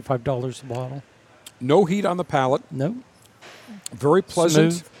 $65 a bottle. No heat on the palate. No. Very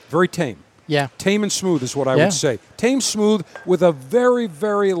pleasant. Smooth. Very tame. Yeah. Tame and smooth is what I would say. Tame, smooth, with a very,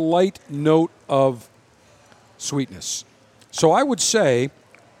 very light note of sweetness. So I would say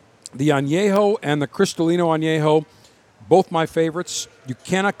the Añejo and the Cristalino Añejo, both my favorites. You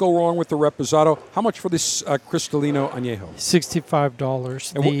cannot go wrong with the Reposado. How much for this Cristalino Añejo?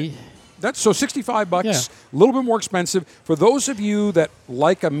 $65. And that's so $65, Yeah. a little bit more expensive. For those of you that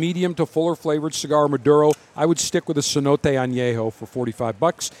like a medium to fuller flavored cigar Maduro, I would stick with a Cenote Añejo for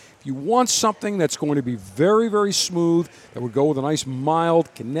 $45. If you want something that's going to be very, very smooth, that would go with a nice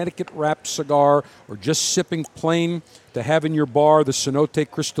mild Connecticut wrapped cigar, or just sipping plain to have in your bar, the Cenote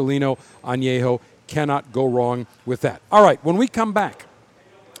Cristalino Añejo, cannot go wrong with that. All right, when we come back,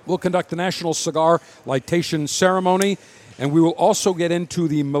 we'll conduct the National Cigar Lightation Ceremony, and we will also get into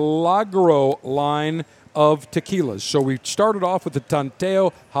the Milagro line of tequilas. So we started off with the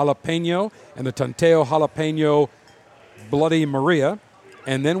Tanteo Jalapeno and the Tanteo Jalapeno Bloody Maria,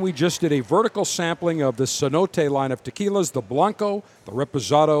 and then we just did a vertical sampling of the Cenote line of tequilas, the Blanco, the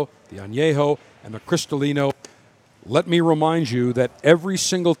Reposado, the Añejo, and the Cristalino. Let me remind you that every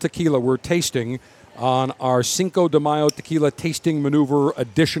single tequila we're tasting on our Cinco de Mayo Tequila Tasting Maneuver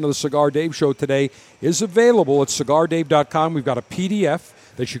edition of the Cigar Dave Show today is available at CigarDave.com. We've got a PDF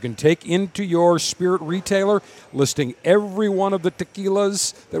that you can take into your spirit retailer listing every one of the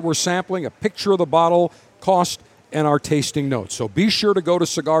tequilas that we're sampling, a picture of the bottle, cost, and our tasting notes. So be sure to go to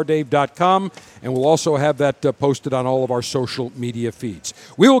CigarDave.com, and we'll also have that posted on all of our social media feeds.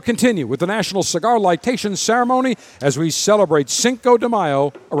 We will continue with the National Cigar Lightation Ceremony as we celebrate Cinco de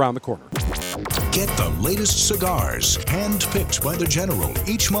Mayo around the corner. Get the latest cigars, hand-picked by the General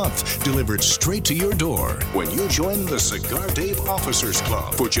each month, delivered straight to your door. When you join the Cigar Dave Officers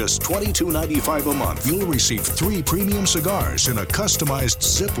Club for just $22.95 a month, you'll receive 3 premium cigars in a customized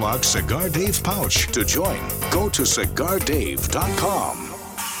Ziploc Cigar Dave pouch. To join, go to CigarDave.com.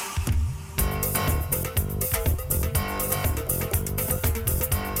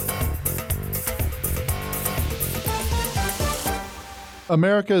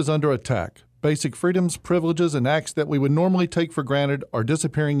 America is under attack. Basic freedoms, privileges, and acts that we would normally take for granted are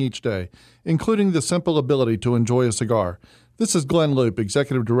disappearing each day, including the simple ability to enjoy a cigar. This is Glenn Loop,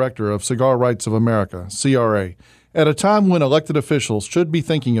 Executive Director of Cigar Rights of America, CRA. At a time when elected officials should be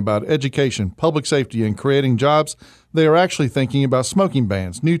thinking about education, public safety, and creating jobs, they are actually thinking about smoking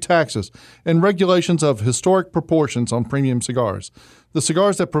bans, new taxes, and regulations of historic proportions on premium cigars. The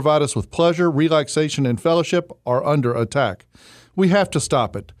cigars that provide us with pleasure, relaxation, and fellowship are under attack. We have to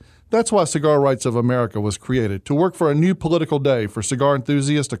stop it. That's why Cigar Rights of America was created, to work for a new political day for cigar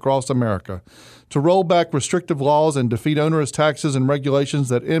enthusiasts across America, to roll back restrictive laws and defeat onerous taxes and regulations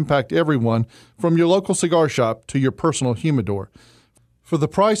that impact everyone from your local cigar shop to your personal humidor. For the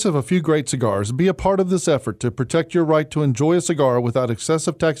price of a few great cigars, be a part of this effort to protect your right to enjoy a cigar without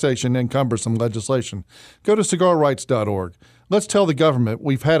excessive taxation and cumbersome legislation. Go to cigarrights.org. Let's tell the government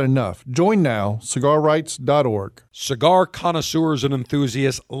we've had enough. Join now, cigarrights.org. Cigar connoisseurs and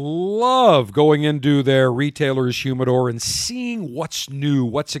enthusiasts love going into their retailer's humidor and seeing what's new,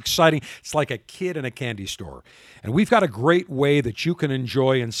 what's exciting. It's like a kid in a candy store. And we've got a great way that you can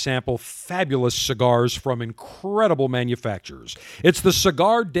enjoy and sample fabulous cigars from incredible manufacturers. It's the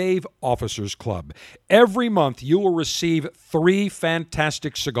Cigar Dave Officers Club. Every month you will receive 3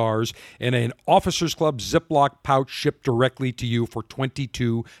 fantastic cigars in an Officers Club Ziploc pouch shipped directly to you for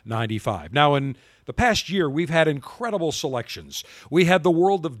 $22.95. Now, in the past year, we've had incredible selections. We had the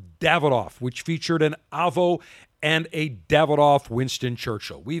World of Davidoff, which featured an Avo and a Davidoff Winston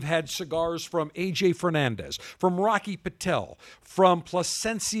Churchill. We've had cigars from A.J. Fernandez, from Rocky Patel, from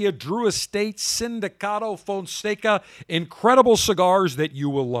Plasencia, Drew Estate, Sindicato, Fonseca. Incredible cigars that you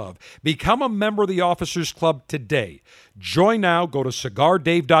will love. Become a member of the Officers Club today. Join now. Go to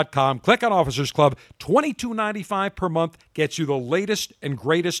CigarDave.com. Click on Officers Club. $22.95 per month gets you the latest and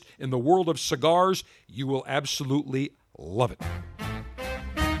greatest in the world of cigars. You will absolutely love it.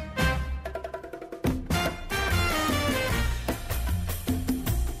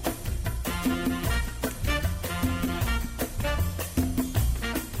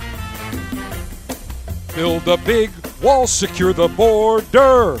 Build a big wall, secure the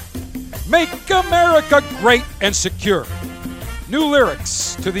border. Make America great and secure. New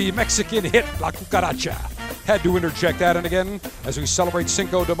lyrics to the Mexican hit La Cucaracha. Had to interject that in again as we celebrate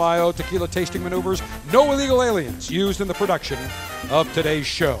Cinco de Mayo tequila tasting maneuvers. No illegal aliens used in the production of today's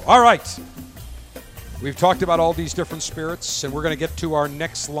show. All right. We've talked about all these different spirits, and we're going to get to our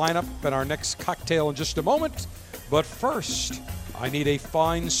next lineup and our next cocktail in just a moment. But first, I need a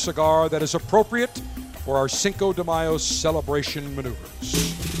fine cigar that is appropriate for our Cinco de Mayo celebration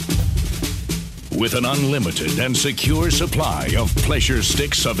maneuvers. With an unlimited and secure supply of pleasure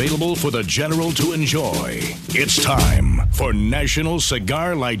sticks available for the general to enjoy, it's time for National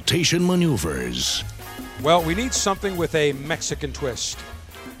Cigar Lightation Maneuvers. Well, we need something with a Mexican twist.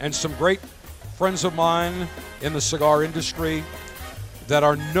 And some great friends of mine in the cigar industry that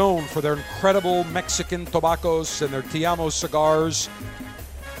are known for their incredible Mexican tobaccos and their Te Amo cigars.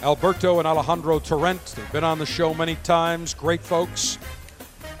 Alberto and Alejandro Torrent, they've been on the show many times, great folks.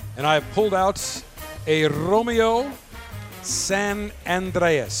 And I have pulled out a Romeo San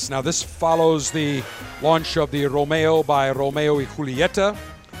Andreas. Now this follows the launch of the Romeo by Romeo y Julieta.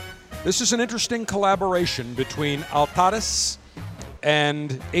 This is an interesting collaboration between Altares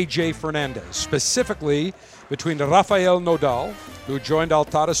and A.J. Fernandez, specifically between Rafael Nodal, who joined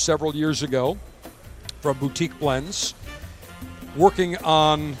Altares several years ago from Boutique Blends, working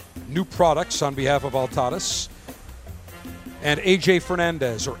on new products on behalf of Altares, and A.J.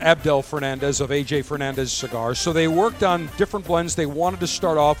 Fernandez, or Abdel Fernandez of A.J. Fernandez Cigars. So they worked on different blends. They wanted to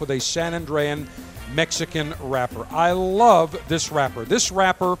start off with a San Andrean Mexican wrapper. I love this wrapper. This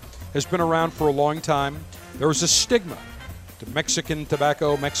wrapper has been around for a long time. There was a stigma to Mexican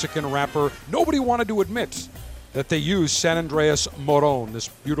tobacco, Mexican wrapper. Nobody wanted to admit that they used San Andreas Moron, this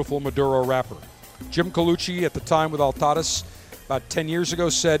beautiful Maduro wrapper. Jim Colucci, at the time with Altares, about 10 years ago,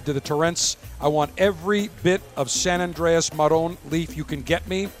 said to the Torrents, I want every bit of San Andreas Marron leaf you can get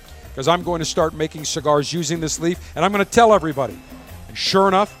me, because I'm going to start making cigars using this leaf, and I'm going to tell everybody. And sure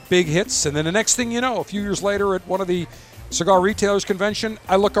enough, big hits. And then the next thing you know, a few years later at one of the cigar retailers convention,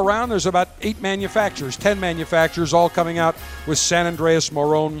 I look around, there's about 10 manufacturers all coming out with San Andreas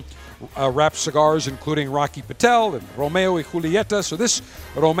Moron wrapped cigars, including Rocky Patel and Romeo y Julieta. So this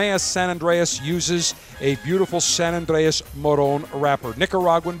Romeo San Andreas uses a beautiful San Andreas Moron wrapper.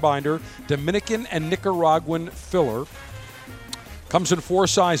 Nicaraguan binder, Dominican and Nicaraguan filler. Comes in 4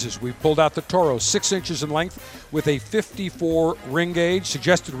 sizes. We pulled out the Toro, 6 inches in length with a 54 ring gauge.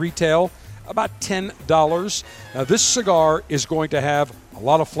 Suggested retail about $10. Now this cigar is going to have a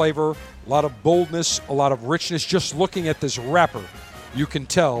lot of flavor, a lot of boldness, a lot of richness. Just looking at this wrapper, you can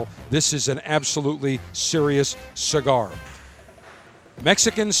tell this is an absolutely serious cigar.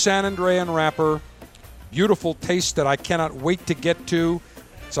 Mexican San Andrean wrapper, beautiful taste that I cannot wait to get to.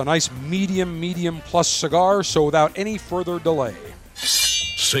 It's a nice medium plus cigar, so without any further delay.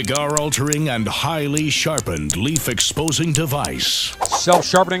 Cigar-altering and highly sharpened leaf-exposing device.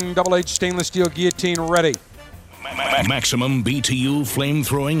 Self-sharpening double-edged stainless steel guillotine ready. Maximum BTU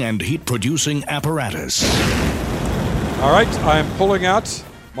flame-throwing and heat-producing apparatus. All right, I am pulling out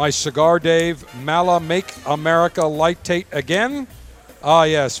my Cigar Dave Mala Make America Lightate again. Ah,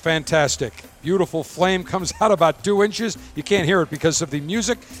 yes, fantastic. Beautiful flame comes out about 2 inches. You can't hear it because of the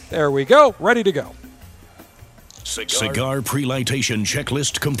music. There we go, ready to go. Cigar pre-lightation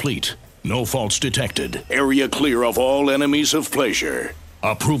checklist complete. No faults detected. Area clear of all enemies of pleasure.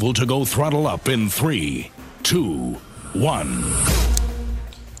 Approval to go throttle up in 3, 2, 1.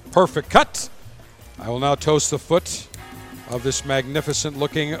 Perfect cut. I will now toast the foot of this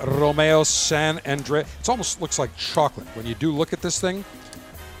magnificent-looking Romeo San Andreas. It almost looks like chocolate when you do look at this thing.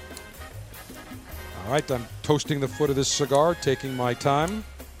 All right, I'm toasting the foot of this cigar, taking my time.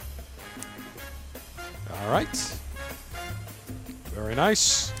 All right. Very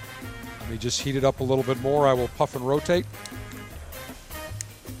nice. Let me just heat it up a little bit more. I will puff and rotate.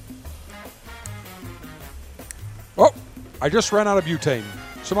 Oh, I just ran out of butane.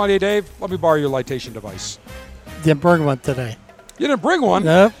 Sommelier Dave, let me borrow your lightation device. Didn't bring one today. You didn't bring one?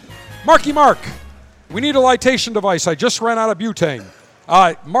 Nope. Marky Mark, we need a lightation device. I just ran out of butane.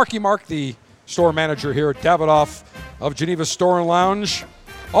 Marky Mark, the store manager here at Davidoff of Geneva Store and Lounge,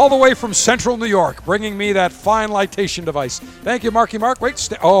 all the way from Central New York, bringing me that fine lightation device. Thank you, Marky Mark. Wait,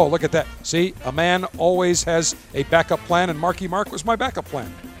 oh, look at that. See, a man always has a backup plan, and Marky Mark was my backup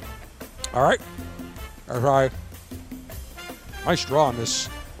plan. All right. All right. Nice draw on this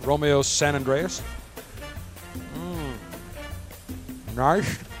Romeo San Andreas.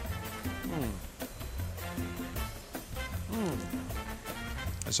 Nice.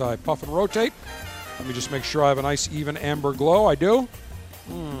 As I puff and rotate, let me just make sure I have a nice even amber glow. I do.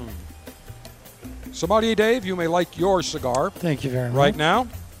 Sommelier Dave, you may light your cigar. Thank you very much. Right now.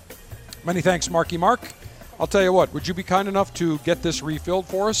 Many thanks, Marky Mark. I'll tell you what, would you be kind enough to get this refilled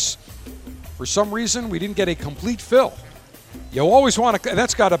for us? For some reason, we didn't get a complete fill. You always want to,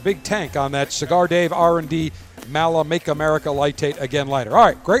 that's got a big tank on that Cigar Dave R&D Mala Make America Lightate Again lighter. All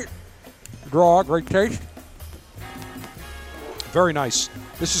right, great draw, great taste. Very nice.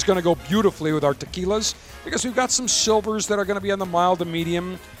 This is going to go beautifully with our tequilas because we've got some silvers that are going to be on the mild to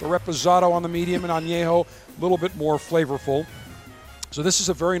medium, the Reposado on the medium, and Añejo a little bit more flavorful. So this is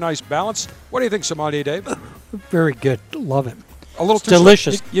a very nice balance. What do you think, Sommelier Dave? Very good. Love it. A little it's too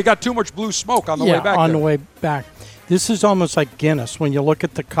delicious. You got too much blue smoke on the way back. On the way back. This is almost like Guinness. When you look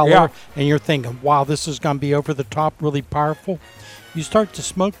at the color and you're thinking, wow, this is going to be over the top, really powerful. You start to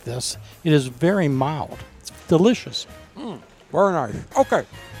smoke this. It is very mild. It's delicious. Very nice. Okay.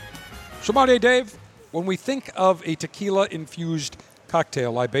 Sommelier Dave, when we think of a tequila-infused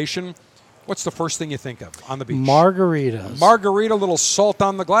cocktail libation, what's the first thing you think of on the beach? Margaritas. Margarita, little salt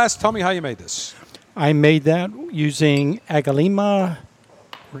on the glass. Tell me how you made this. I made that using Agalima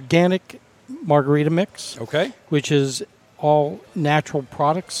organic margarita mix. Okay. Which is all natural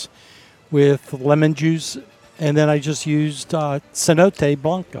products with lemon juice. And then I just used Cenote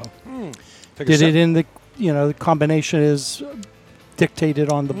Blanco. Did it in the, the combination is dictated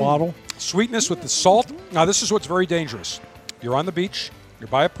on the bottle. Sweetness with the salt. Now, this is what's very dangerous. You're on the beach. You're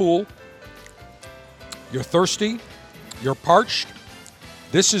by a pool. You're thirsty. You're parched.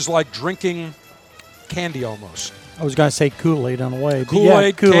 This is like drinking candy almost. I was going to say Kool-Aid on the way.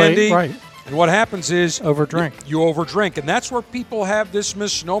 Kool-Aid, candy. Right. And what happens is overdrink. You overdrink. And that's where people have this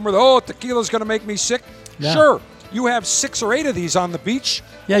misnomer, oh, tequila's going to make me sick. Yeah. Sure. You have 6 or 8 of these on the beach.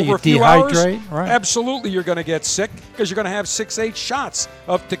 Yeah, over you a few dehydrate. Hours, right. Absolutely, you're going to get sick because you're going to have 6-8 shots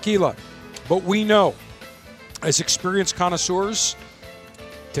of tequila. But we know, as experienced connoisseurs,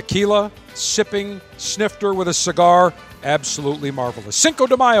 tequila, sipping, snifter with a cigar, absolutely marvelous. Cinco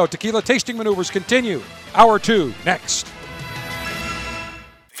de Mayo tequila tasting maneuvers continue. Hour 2 next.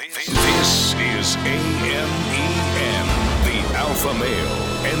 This is AMEN, the Alpha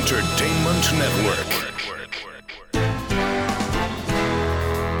Male Entertainment Network.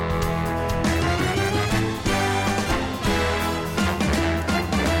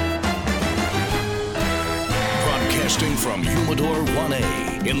 Broadcasting from Humidor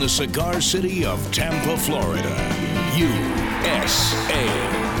 1A in the cigar city of Tampa, Florida, USA.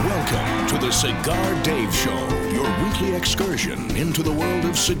 Welcome to the Cigar Dave Show, your weekly excursion into the world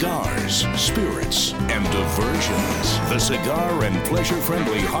of cigars, spirits, and diversions. The cigar and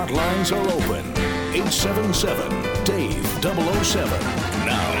pleasure-friendly hotlines are open. 877-DAVE-007.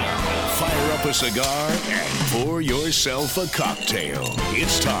 Now, fire up a cigar and pour yourself a cocktail.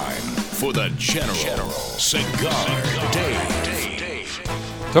 It's time for the General Cigar Dave.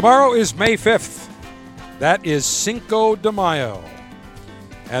 Tomorrow is May 5th. That is Cinco de Mayo.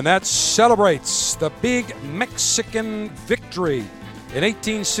 And that celebrates the big Mexican victory in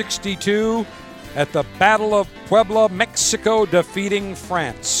 1862 at the Battle of Puebla, Mexico, defeating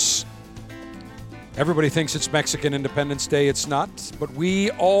France. Everybody thinks it's Mexican Independence Day. It's not. But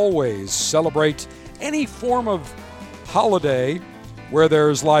we always celebrate any form of holiday where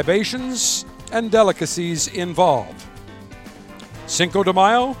there's libations and delicacies involved. Cinco de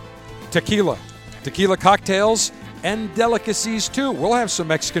Mayo, tequila. Tequila cocktails and delicacies too. We'll have some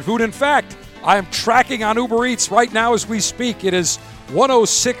Mexican food. In fact, I am tracking on Uber Eats right now as we speak. It is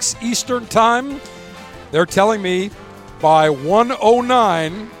 1:06 Eastern Time. They're telling me by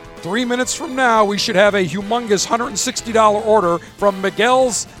 1:09. 3 minutes from now, we should have a humongous $160 order from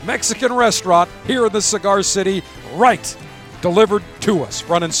Miguel's Mexican Restaurant here in the Cigar City, right, delivered to us,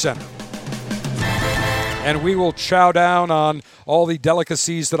 front and center. And we will chow down on all the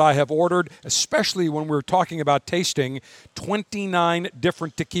delicacies that I have ordered, especially when we're talking about tasting 29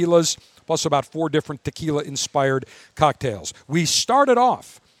 different tequilas, plus about 4 different tequila-inspired cocktails. We started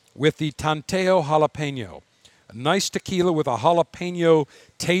off with the Tanteo Jalapeno. A nice tequila with a jalapeno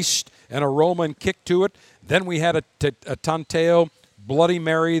taste and aroma and kick to it. Then we had a Tanteo Bloody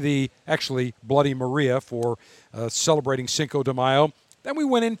Mary, actually Bloody Maria for celebrating Cinco de Mayo. Then we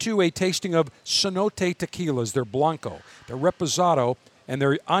went into a tasting of Cenote tequilas, their Blanco, their Reposado, and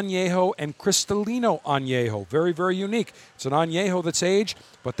their Añejo and Cristalino Añejo. Very, very unique. It's an Añejo that's aged,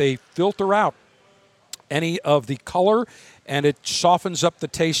 but they filter out any of the color, and it softens up the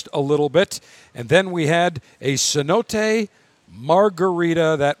taste a little bit. And then we had a Cenote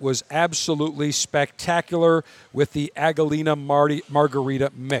margarita that was absolutely spectacular with the Aguilina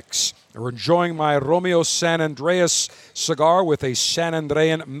margarita mix. We're enjoying my Romeo San Andreas cigar with a San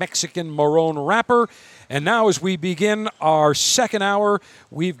Andrean Mexican Marron wrapper. And now as we begin our second hour,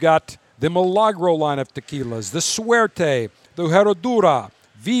 we've got the Milagro line of tequilas, the Suerte, the Herradura,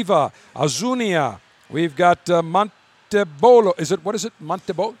 Viva, Azunia. We've got Montebolo. What is it?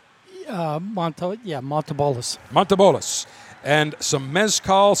 Montebolos. Montebolos. And some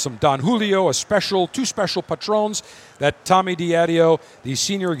Mezcal, some Don Julio, two special Patrons that Tommy Diadio, the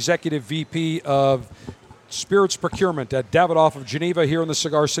Senior Executive VP of Spirits Procurement at Davidoff of Geneva here in the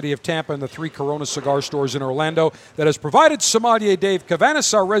Cigar City of Tampa and the 3 Corona cigar stores in Orlando, that has provided. Sommelier Dave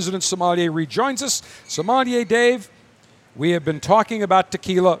Cavanis, our resident sommelier, rejoins us. Sommelier Dave, we have been talking about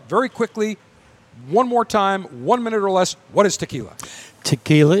tequila very quickly. One more time, 1 minute or less. What is tequila?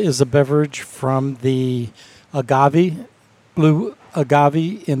 Tequila is a beverage from the agave, blue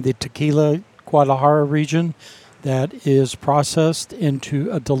agave in the Tequila Guadalajara region that is processed into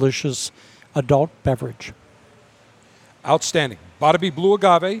a delicious adult beverage. Outstanding. Got to be blue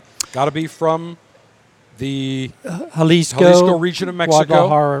agave. Got to be from the Jalisco region of Mexico.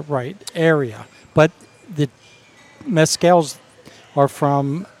 Guadalajara, right, area. But the mezcals are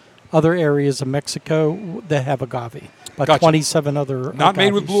from other areas of Mexico that have agave. But Gotcha. 27 other Not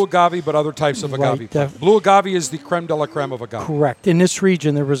made with agaves. blue agave, but other types of agave. Right, Blue agave is the creme de la creme of agave. Correct. In this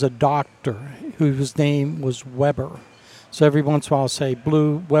region, there was a doctor whose name was Weber. So every once in a while I'll say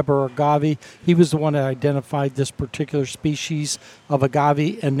blue Weber agave. He was the one that identified this particular species of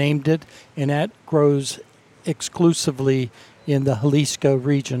agave and named it, and that grows exclusively in the Jalisco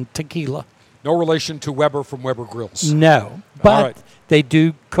region, tequila. No relation to Weber from Weber Grills. No, but right. They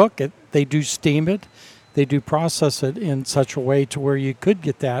do cook it, they do steam it, they do process it in such a way to where you could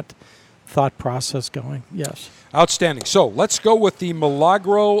get that thought process going, yes. Outstanding. So let's go with the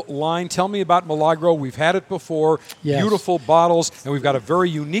Milagro line. Tell me about Milagro. We've had it before. Yes. Beautiful bottles, and we've got a very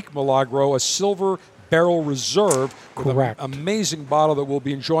unique Milagro, a silver barrel reserve with Correct. an amazing bottle that we'll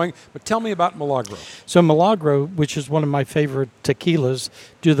be enjoying. But tell me about Milagro. So Milagro, which is one of my favorite tequilas,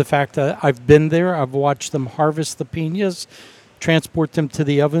 due to the fact that I've been there, I've watched them harvest the piñas, transport them to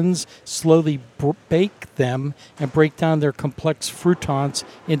the ovens, slowly bake them, and break down their complex croutons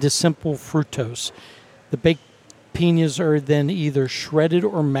into simple fructose. The baked piñas are then either shredded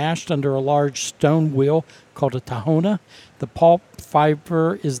or mashed under a large stone wheel called a tahona. The pulp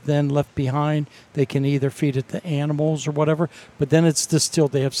fiber is then left behind. They can either feed it to animals or whatever, but then it's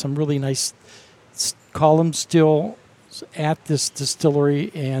distilled. They have some really nice column still at this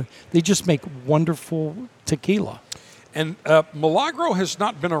distillery, and they just make wonderful tequila. And Milagro has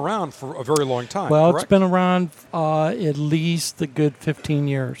not been around for a very long time, Well, correct? It's been around at least a good 15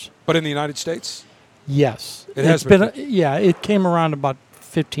 years. But in the United States? Yes. It has It's been. yeah, it came around about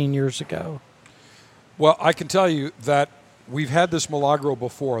 15 years ago. Well, I can tell you that we've had this Milagro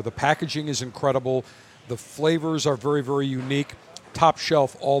before. The packaging is incredible. The flavors are very, very unique. Top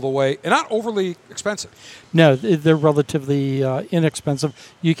shelf all the way, and not overly expensive. No, they're relatively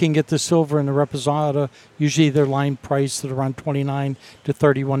inexpensive. You can get the silver and the Reposado. Usually they're line priced at around $29 to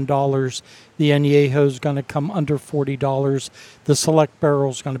 $31. The Añejo is going to come under $40. The Select Barrel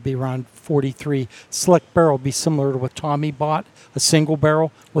is going to be around $43. Select Barrel will be similar to what Tommy bought, a single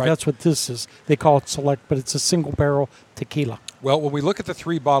barrel. Well, Right. That's what this is. They call it Select, but it's a single barrel tequila. Well, when we look at the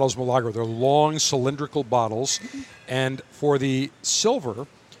 3 bottles Milagro, they're long cylindrical bottles, and for the silver,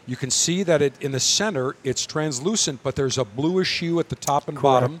 you can see that in the center it's translucent, but there's a bluish hue at the top and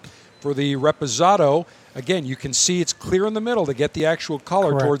bottom. For the Reposado, again, you can see it's clear in the middle to get the actual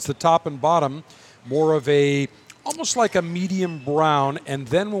color Correct. towards the top and bottom, more of a almost like a medium brown. And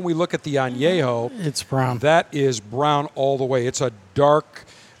then when we look at the Añejo, It's brown. that is brown all the way. It's a dark,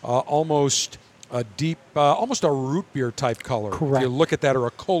 almost a deep, almost a root beer type color. If Correct. you look at that, or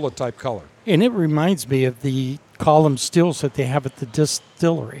a cola type color. And it reminds me of the column stills that they have at the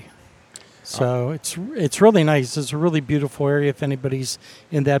distillery. So it's really nice. It's a really beautiful area. If anybody's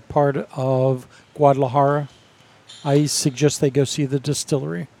in that part of Guadalajara, I suggest they go see the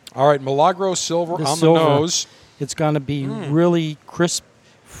distillery. All right, Milagro Silver The on silver, the nose. It's going to be really crisp,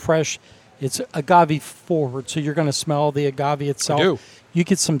 fresh. It's agave forward, so you're going to smell the agave itself. do. You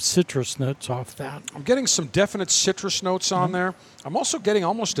get some citrus notes off that. I'm getting some definite citrus notes on there. I'm also getting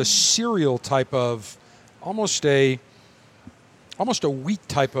almost a cereal type of, almost a wheat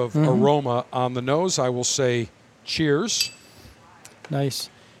type of aroma on the nose. I will say cheers. Nice.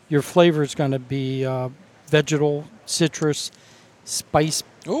 Your flavor is going to be vegetal, citrus, spice,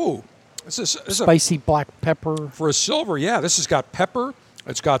 Ooh, this is spicy black pepper. for a silver. Yeah, this has got pepper.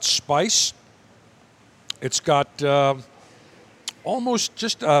 It's got spice. It's got almost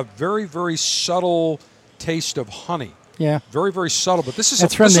just a very, very subtle taste of honey. Yeah, Very, very subtle. But this is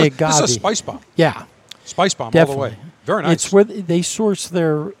That's a, from this the is, this is a agave. spice bomb. yeah, Spice bomb definitely. all the way. Very nice. It's where they source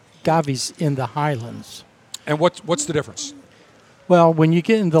their agaves in the highlands. And what's the difference? Well, when you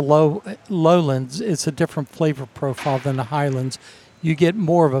get in the lowlands, it's a different flavor profile than the highlands. You get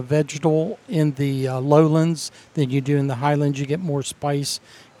more of a vegetal in the lowlands than you do in the highlands. You get more spice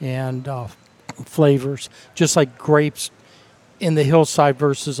and flavors, just like grapes in the hillside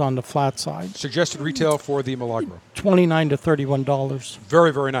versus on the flat side. Suggested retail for the Milagro. $29 to $31.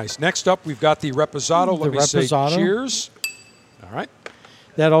 Very, very nice. Next up, we've got the Reposado. Let The me say Reposado. cheers. All right.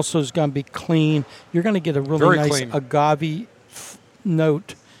 That also is going to be clean. You're going to get a really Very nice clean. agave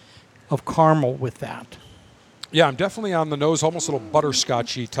note of caramel with that. Yeah, I'm definitely on the nose, almost a little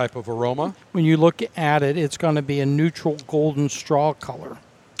butterscotchy type of aroma. When you look at it, it's going to be a neutral golden straw color.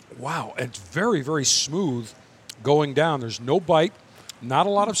 Wow, and it's very, very smooth going down. There's no bite, not a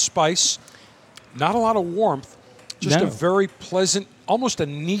lot of spice, not a lot of warmth, just No. a very pleasant, almost a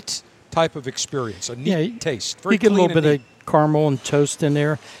neat type of experience, a neat taste. Very you get a clean little bit and of caramel and toast in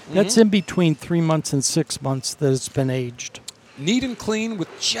there. That's in between 3 months and 6 months that it's been aged. neat and clean with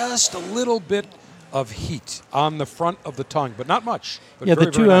just a little bit of heat on the front of the tongue, but not much. But Yeah, very,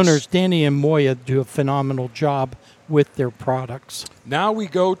 the two very nice. owners, Danny and Moya, do a phenomenal job with their products. Now we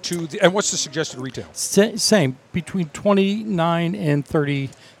go to the, and what's the suggested retail? Same, between 29 and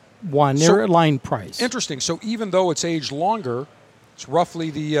 31. So- They're at line price. Interesting. So even though it's aged longer, it's roughly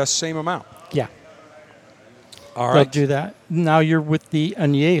the same amount. Yeah. All They'll right. do that. Now you're with the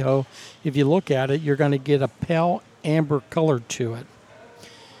Añejo. If you look at it, you're going to get a pale amber color to it.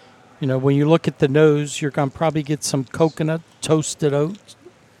 You know, when you look at the nose, you're going to probably get some coconut, toasted oats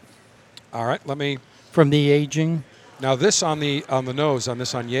All right. Let me. from the aging. Now this on the nose on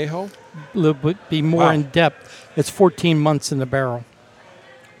this Añejo. A little bit be more Wow. in depth. It's 14 months in the barrel.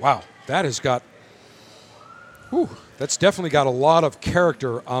 Wow, that has got. Whew, that's definitely got a lot of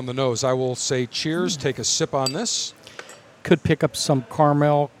character on the nose. I will say cheers. Take a sip on this. Could pick up some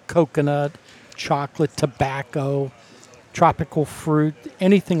caramel, coconut, chocolate, tobacco, tropical fruit,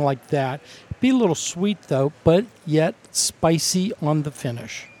 anything like that. Be a little sweet though, but yet spicy on the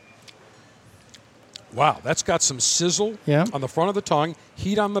finish. Wow, that's got some sizzle Yeah. on the front of the tongue,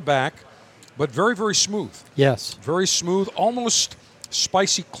 heat on the back, but very, very smooth. Yes. Very smooth, almost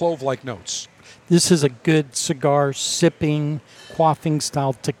spicy clove-like notes. This is a good cigar sipping, quaffing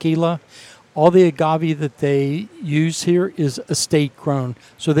style tequila. All the agave that they use here is estate grown,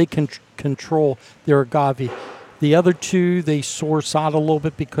 so they can control their agave. The other two, they source out a little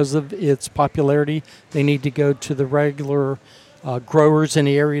bit because of its popularity. They need to go to the regular growers in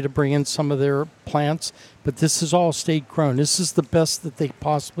the area to bring in some of their plants. But this is all estate grown. This is the best that they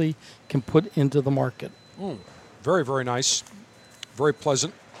possibly can put into the market. Very, very nice. Very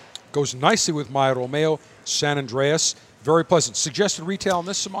pleasant. Goes nicely with my Romeo San Andreas. Very pleasant. Suggested retail on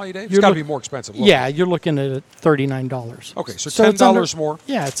this, Somalia Dave? It's You're got to look- be more expensive. Yeah, you're looking at it $39. Okay, so it's $10 under- more.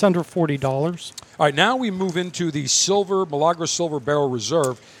 Yeah, it's under $40. All right, now we move into the silver Milagro Silver Barrel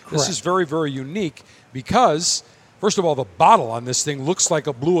Reserve. This Correct. is very, very unique because, first of all, the bottle on this thing looks like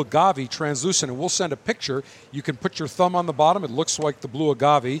a blue agave, translucent, and we'll send a picture. You can put your thumb on the bottom. It looks like the blue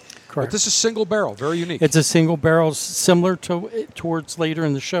agave. But Correct. this is single barrel, very unique. It's a single barrel, similar to towards later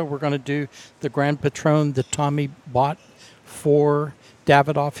in the show. We're going to do the Grand Patron that Tommy bought for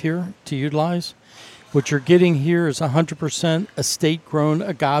Davidoff here to utilize. What you're getting here is 100% estate-grown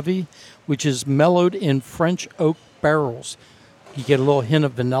agave, which is mellowed in French oak barrels. You get a little hint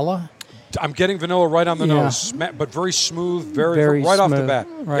of vanilla. I'm getting vanilla right on the Yeah. nose, but very smooth, very Very right off the smooth, bat.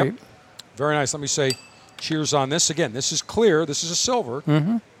 right. Yep. Very nice. Let me say Cheers on this. Again, this is clear. This is a silver.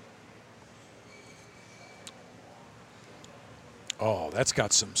 Mm-hmm. Oh, that's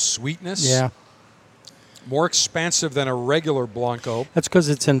got some sweetness. Yeah. More expansive than a regular Blanco. That's because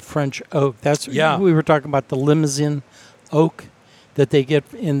it's in French oak. That's Yeah. We were talking about the Limousin oak that they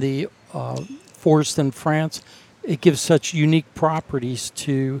get in the forest in France. It gives such unique properties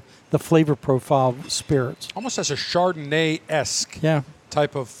to the flavor profile of spirits. Almost has a Chardonnay-esque Yeah.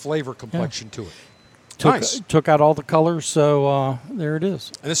 type of flavor complexion to it. Took, Nice. Took out all the colors, so there it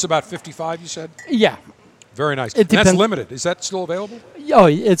is. And this is about 55, you said? Yeah. Very nice. It And that's depends- limited. Is that still available? Oh,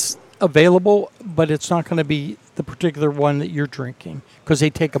 it's available, but it's not going to be the particular one that you're drinking because they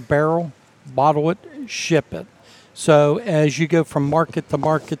take a barrel, bottle it, ship it. So as you go from market to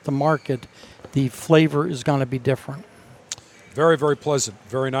market to market, the flavor is going to be different. Very, very pleasant.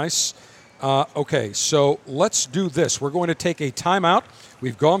 Very nice. Okay, so let's do this. We're going to take a timeout.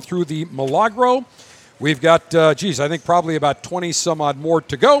 We've gone through the Milagro. We've got, I think probably about 20 some odd more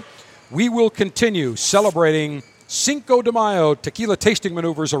to go. We will continue celebrating Cinco de Mayo tequila tasting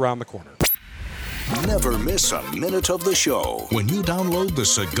maneuvers around the corner. Never miss a minute of the show when you download the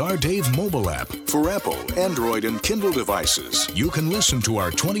Cigar Dave mobile app for Apple, Android, and Kindle devices. You can listen to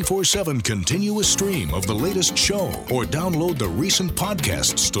our 24/7 continuous stream of the latest show or download the recent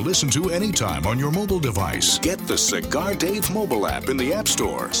podcasts to listen to anytime on your mobile device. Get the Cigar Dave mobile app in the App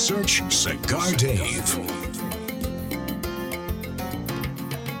Store. Search Cigar Dave.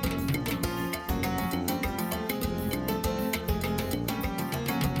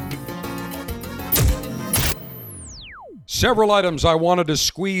 Several items I wanted to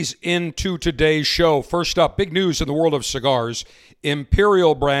squeeze into today's show. First up, big news in the world of cigars.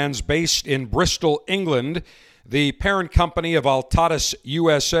 Imperial Brands, based in Bristol, England, the parent company of Altadis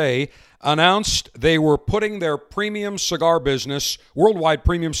USA, announced they were putting their premium cigar business, worldwide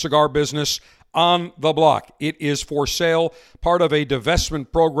premium cigar business, on the block. It is for sale, part of a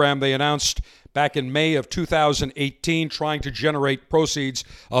divestment program they announced back in May of 2018, trying to generate proceeds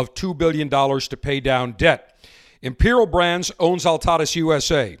of $2 billion to pay down debt. Imperial Brands owns Altadis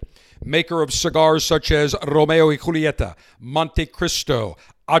USA, maker of cigars such as Romeo y Julieta, Monte Cristo,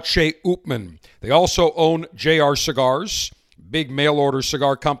 Ache Upmann. They also own JR Cigars, big mail-order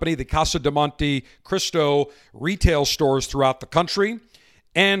cigar company, the Casa de Monte Cristo retail stores throughout the country,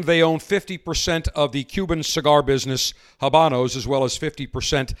 and they own 50% of the Cuban cigar business, Habanos, as well as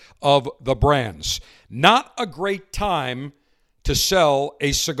 50% of the brands. Not a great time to sell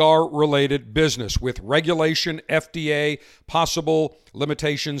a cigar-related business with regulation, FDA, possible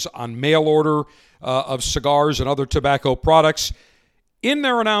limitations on mail order of cigars and other tobacco products. In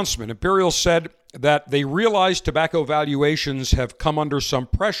their announcement, Imperial said that they realize tobacco valuations have come under some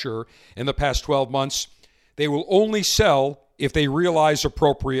pressure in the past 12 months. They will only sell if they realize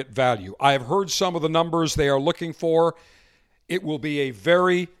appropriate value. I have heard some of the numbers they are looking for. It will be a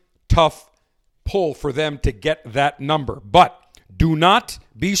very tough pull for them to get that number. But do not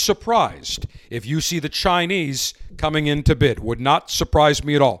be surprised if you see the Chinese coming in to bid. Would not surprise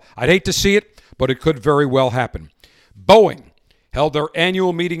me at all. I'd hate to see it, but it could very well happen. Boeing held their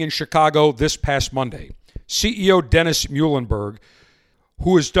annual meeting in Chicago this past Monday. CEO Dennis Muhlenberg,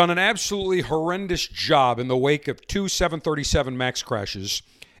 who has done an absolutely horrendous job in the wake of two 737 MAX crashes,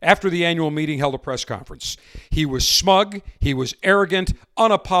 after the annual meeting held a press conference. He was smug, he was arrogant,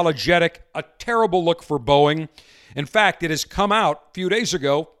 unapologetic, a terrible look for Boeing. In fact, it has come out a few days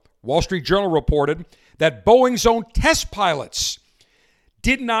ago, Wall Street Journal reported, that Boeing's own test pilots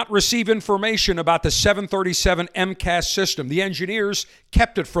did not receive information about the 737 MCAS system. The engineers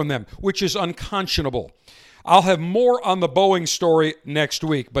kept it from them, which is unconscionable. I'll have more on the Boeing story next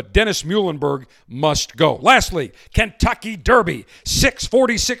week, but Dennis Muhlenberg must go. Lastly, Kentucky Derby,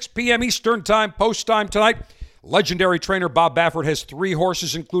 6:46 p.m. Eastern Time, post time tonight. Legendary trainer Bob Baffert has 3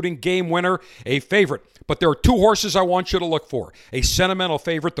 horses, including Game Winner, a favorite. But there are 2 horses I want you to look for. A sentimental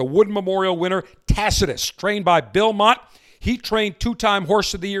favorite, the Wood Memorial winner, Tacitus, trained by Bill Mott. He trained 2-time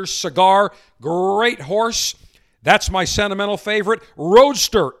Horse of the Year, Cigar. Great horse. That's my sentimental favorite.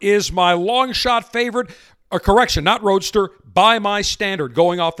 Roadster is my long shot favorite. Correction, not Roadster, By My Standard,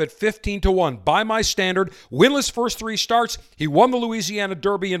 going off at 15-1. By My Standard, winless first 3 starts. He won the Louisiana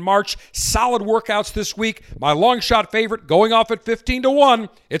Derby in March. Solid workouts this week. My long shot favorite, going off at 15-1.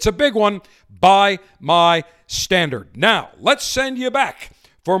 It's a big one. By My Standard. Now, let's send you back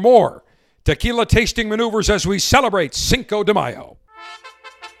for more tequila tasting maneuvers as we celebrate Cinco de Mayo.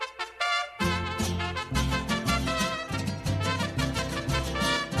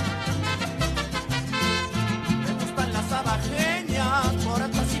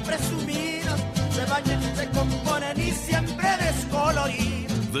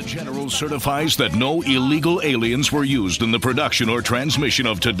 The General certifies that no illegal aliens were used in the production or transmission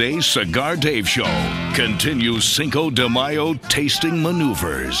of today's Cigar Dave Show. Continue Cinco de Mayo tasting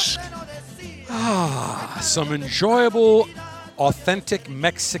maneuvers. Some enjoyable, authentic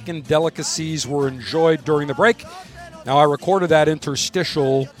Mexican delicacies were enjoyed during the break. Now, I recorded that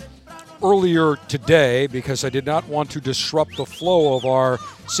interstitial earlier today because I did not want to disrupt the flow of our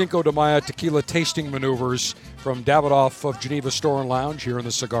Cinco de Mayo tequila tasting maneuvers from Davidoff of Geneva Store and Lounge here in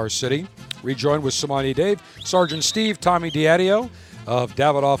the Cigar City. Rejoined with Sommelier Dave, Sergeant Steve, Tommy Diadio of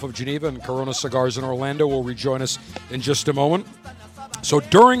Davidoff of Geneva and Corona Cigars in Orlando will rejoin us in just a moment. So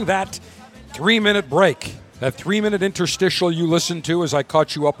during that 3-minute break, that 3-minute interstitial you listened to as I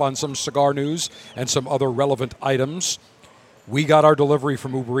caught you up on some cigar news and some other relevant items, we got our delivery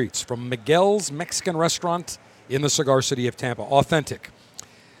from Uber Eats, from Miguel's Mexican Restaurant in the Cigar City of Tampa. Authentic.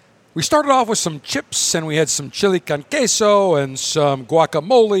 We started off with some chips, and we had some chili con queso and some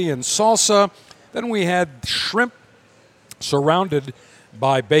guacamole and salsa. Then we had shrimp surrounded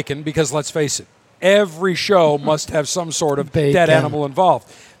by bacon, because let's face it, every show must have some sort of dead animal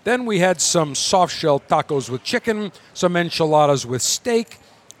involved. Then we had some soft-shell tacos with chicken, some enchiladas with steak.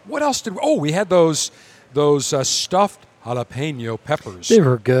 What else did we... Oh, we had those stuffed jalapeno peppers. They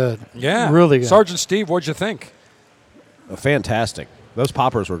were good. Yeah. Really good. Sergeant Steve, what'd you think? Fantastic. Those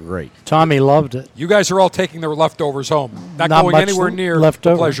poppers were great. Tommy loved it. You guys are all taking their leftovers home. Not going much anywhere near left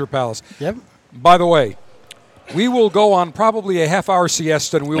the over. Pleasure Palace. Yep. By the way, we will go on probably a half-hour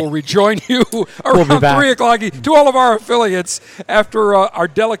siesta, and we will rejoin you around 3 o'clock. To all of our affiliates, after our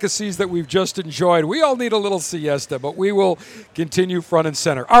delicacies that we've just enjoyed, we all need a little siesta, but we will continue front and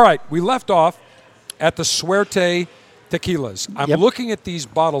center. All right, we left off at the Suerte tequilas. I'm looking at these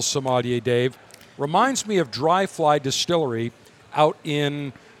bottles, Sommelier Dave. Reminds me of Dry Fly Distillery out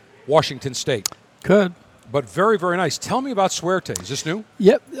in Washington State. Good. But very, very nice. Tell me about Suerte. Is this new?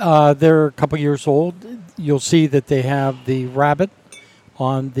 Yep. They're a couple years old. You'll see that they have the rabbit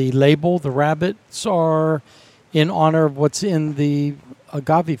on the label. The rabbits are in honor of what's in the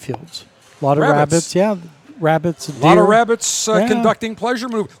agave fields. A lot of rabbits. Yeah. Rabbits. A lot of rabbits conducting pleasure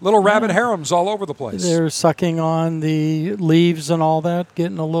move. Little rabbit harems all over the place. They're sucking on the leaves and all that,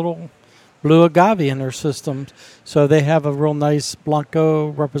 getting a little blue agave in their system. So they have a real nice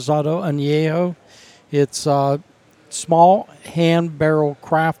Blanco Reposado Añejo. It's small hand barrel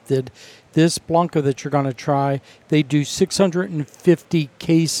crafted. This Blanco that you're going to try, they do 650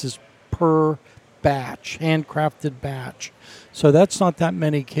 cases per batch, handcrafted batch. So that's not that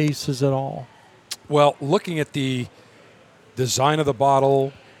many cases at all. Well, looking at the design of the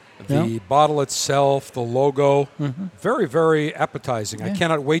bottle, the bottle itself, the logo, very, very appetizing. I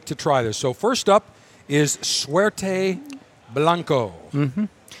cannot wait to try this. So first up is Suerte Blanco.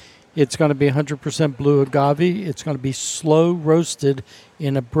 It's going to be 100% blue agave. It's going to be slow roasted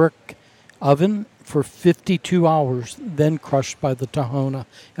in a brick oven for 52 hours, then crushed by the Tahona.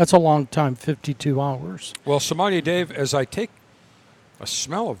 That's a long time, 52 hours. Well, Sommelier Dave, as I take a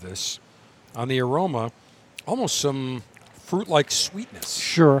smell of this, on the aroma, almost some fruit-like sweetness.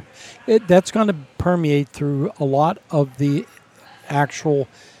 Sure. That's going to permeate through a lot of the actual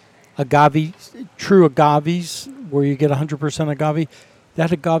agave, true agaves, where you get 100% agave.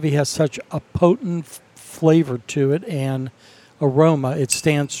 That agave has such a potent flavor to it and aroma. It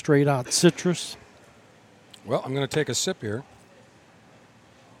stands straight out. Citrus. Well, I'm going to take a sip here.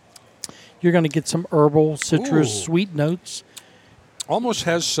 You're going to get some herbal, citrus, sweet notes. Almost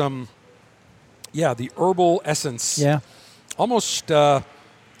has some, the herbal essence. Yeah. Almost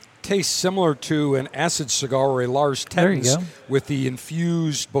tastes similar to an acid cigar or a Lars Tettens with the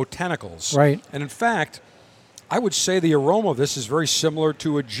infused botanicals. Right. And in fact, I would say the aroma of this is very similar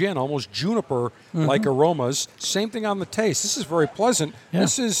to a gin, almost juniper-like aromas. Same thing on the taste. This is very pleasant. Yeah.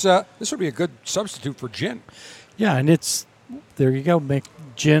 This would be a good substitute for gin. Yeah, and there you go, make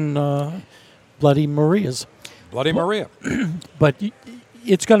gin Bloody Marias. Bloody Maria. But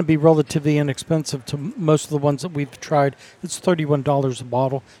it's going to be relatively inexpensive to most of the ones that we've tried. It's $31 a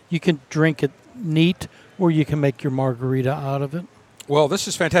bottle. You can drink it neat, or you can make your margarita out of it. Well, this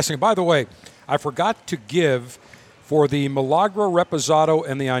is fantastic. By the way, I forgot to give, for the Milagro Reposado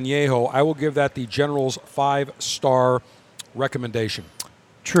and the Añejo, I will give that the General's 5-star recommendation.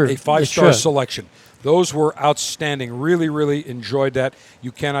 True. A 5-star selection. Those were outstanding. Really, really enjoyed that.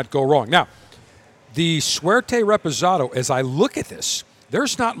 You cannot go wrong. Now, the Suerte Reposado, as I look at this,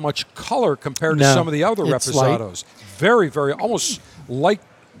 there's not much color compared to some of the other Reposados. Very, very, almost light,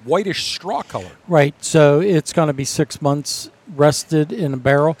 whitish straw color. Right. So it's going to be 6 months rested in a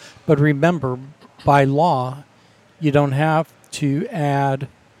barrel. But remember, by law, you don't have to add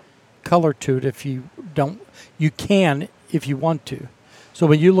color to it if you don't. You can if you want to. So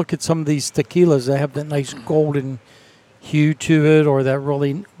when you look at some of these tequilas, they have that nice golden hue to it, or that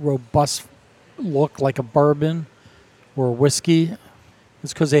really robust look like a bourbon or a whiskey.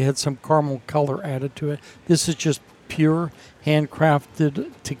 It's because they had some caramel color added to it. This is just pure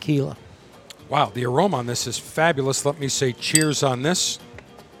handcrafted tequila. Wow, the aroma on this is fabulous. Let me say cheers on this.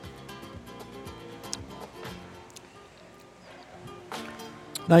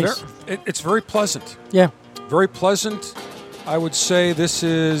 Nice. It's very pleasant. Yeah. Very pleasant. I would say this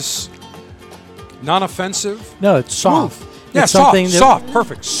is non-offensive. No, it's soft. Smooth. Yeah, It's soft, something that- soft,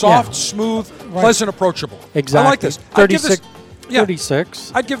 perfect. Soft, Yeah. smooth, Right. pleasant, approachable. Exactly. I like this. 36. Yeah.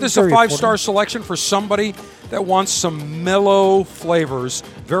 36. I'd give this Very a 5-star affordable. selection for somebody that wants some mellow flavors,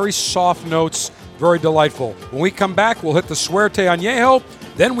 very soft notes, very delightful. When we come back, we'll hit the Suerte Añejo.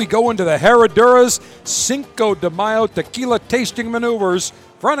 Then we go into the Herradura's Cinco de Mayo tequila tasting maneuvers.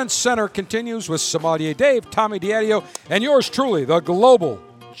 Front and center continues with Sommelier Dave, Tommy Diadio, and yours truly, the global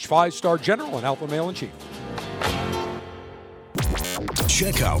 5-star general and alpha male in chief.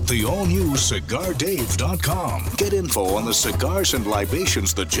 Check out the all-new CigarDave.com. Get info on the cigars and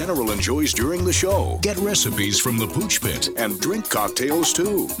libations the General enjoys during the show. Get recipes from the Pooch Pit and drink cocktails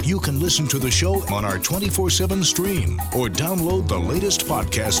too. You can listen to the show on our 24/7 stream or download the latest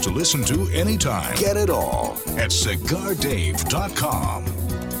podcast to listen to anytime. Get it all at CigarDave.com.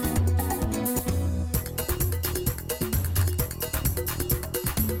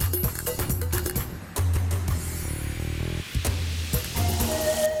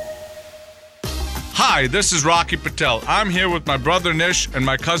 Hi, this is Rocky Patel. I'm here with my brother Nish and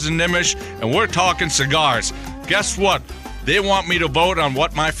my cousin Nimish, and we're talking cigars. Guess what? They want me to vote on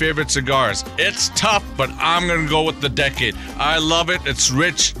what my favorite cigar is. It's tough, but I'm going to go with the Decade. I love it. It's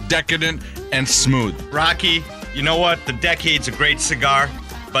rich, decadent, and smooth. Rocky, you know what? The Decade's a great cigar,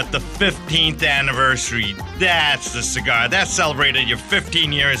 but the 15th anniversary, that's the cigar. That celebrated your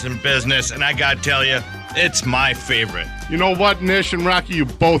 15 years in business, and I gotta tell you, it's my favorite. You know what, Nish and Rocky, you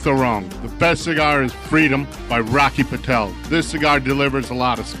both are wrong. The best cigar is Freedom by Rocky Patel. This cigar delivers a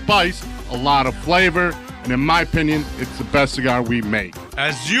lot of spice, a lot of flavor, and in my opinion, it's the best cigar we make.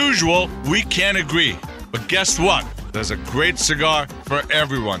 As usual, we can't agree. But guess what? There's a great cigar for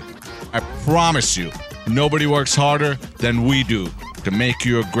everyone. I promise you, nobody works harder than we do to make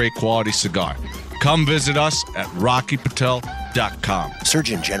you a great quality cigar. Come visit us at RockyPatel.com.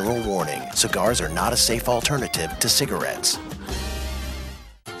 Surgeon General warning: cigars are not a safe alternative to cigarettes.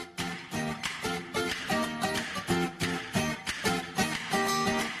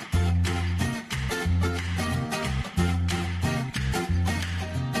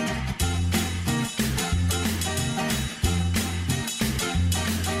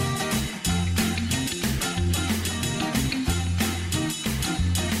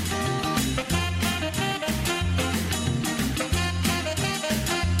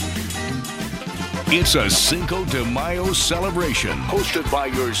 It's a Cinco de Mayo celebration hosted by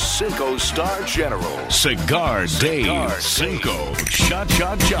your Cinco Star General, Cigar Dave Cinco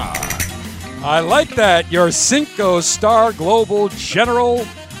Cha-Cha-Cha. I like that. Your Cinco Star Global General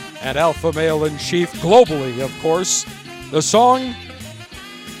and Alpha Male in Chief globally, of course. The song,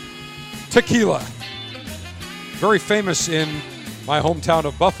 Tequila. Very famous in my hometown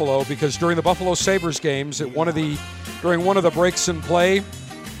of Buffalo because during the Buffalo Sabres games, during one of the breaks in play,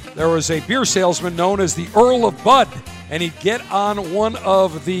 there was a beer salesman known as the Earl of Bud, and he'd get on one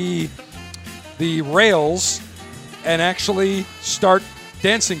of the rails and actually start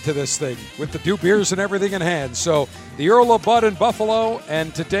dancing to this thing with the 2 beers and everything in hand. So the Earl of Bud in Buffalo,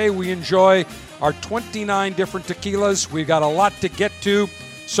 and today we enjoy our 29 different tequilas. We've got a lot to get to.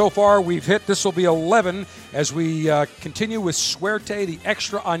 So far we've hit, this will be 11 as we continue with Suerte, the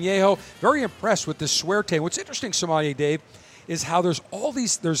Extra Añejo. Very impressed with this Suerte. What's interesting, Sommelier Dave, is how there's all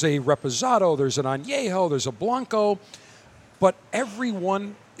these, there's a Reposado, there's an Añejo, there's a Blanco, but every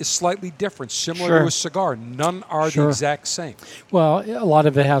one is slightly different, similar to a cigar. None are the exact same. Well, a lot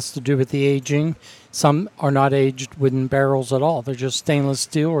of it has to do with the aging. Some are not aged wooden barrels at all. They're just stainless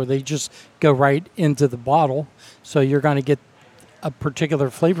steel, or they just go right into the bottle. So you're going to get a particular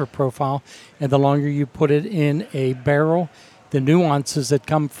flavor profile, and the longer you put it in a barrel, the nuances that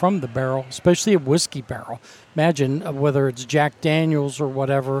come from the barrel, especially a whiskey barrel. Imagine whether it's Jack Daniels or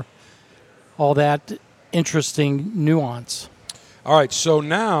whatever, all that interesting nuance. All right, so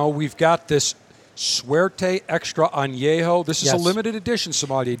now we've got this Suerte Extra Añejo. This is a limited edition,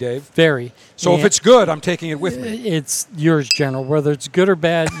 Sommelier Dave. Very. So if it's good, I'm taking it with me. It's yours, General. Whether it's good or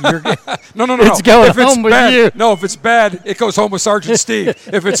bad, you're No. It's going home with bad, you. No, if it's bad, it goes home with Sergeant Steve.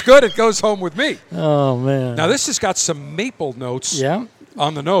 If it's good, it goes home with me. Oh, man. Now, this has got some maple notes. Yeah.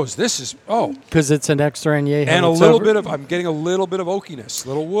 On the nose. This is, because it's an extra añejo. And It's I'm getting a little bit of oakiness,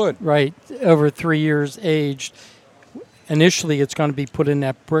 little wood. Right, over 3 years aged. Initially, it's going to be put in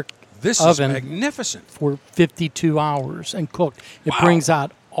that brick This oven is magnificent. for 52 hours and cooked. It brings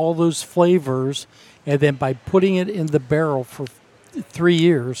out all those flavors, and then by putting it in the barrel for 3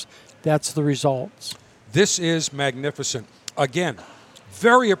 years, that's the results. This is magnificent. Again,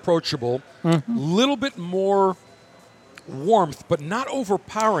 very approachable, little bit more warmth, but not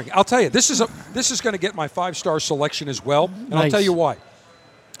overpowering. I'll tell you, this is going to get my 5-star selection as well, and I'll tell you why.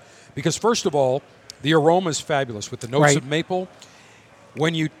 Because first of all, the aroma is fabulous with the notes of maple.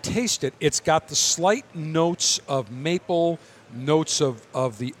 When you taste it, it's got the slight notes of maple, notes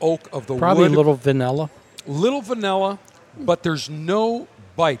of the oak, of the wood. Probably a little vanilla. Little vanilla, but there's no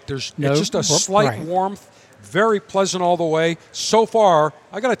bite. It's just a slight warmth. Very pleasant all the way. So far,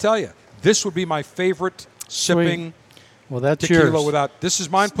 I got to tell you, this would be my favorite sipping that's tequila yours. without. This is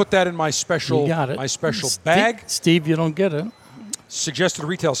mine. Put that in my special bag. Steve, you don't get it. Suggested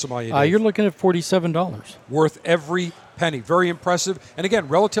retail sommelier. You're looking at $47. Worth every penny. Very impressive. And again,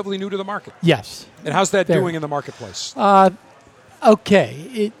 relatively new to the market. Yes. And how's that doing in the marketplace?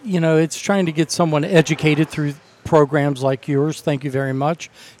 Okay. It's trying to get someone educated through programs like yours. Thank you very much.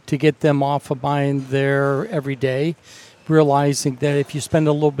 To get them off of buying there every day, realizing that if you spend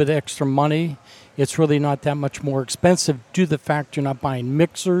a little bit extra money, it's really not that much more expensive due to the fact you're not buying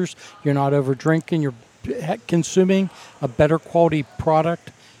mixers, you're not over drinking, you're consuming a better quality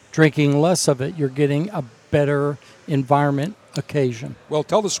product, drinking less of it, you're getting a better environment occasion. Well,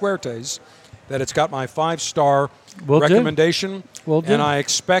 tell the Suertes that it's got my 5-star recommendation, and I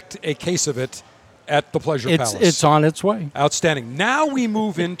expect a case of it at the Pleasure Palace. It's on its way. Outstanding. Now we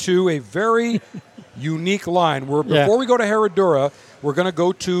move into a very unique line. Before we go to Herradura, we're going to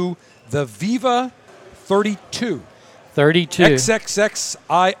go to the Viva 32. 32.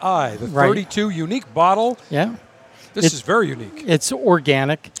 XXXII, the 32 unique bottle. Yeah. This is very unique. It's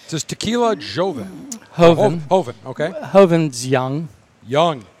organic. It says Tequila Joven. Hoven. Okay. Hoven's young.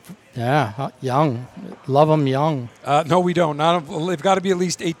 Young. Yeah, young. Love them young. No, we don't. They've got to be at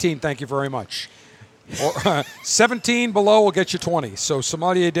least 18. Thank you very much. 17 below will get you 20. So,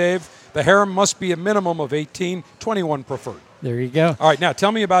 Sommelier Dave, the harem must be a minimum of 18, 21 preferred. There you go. All right, now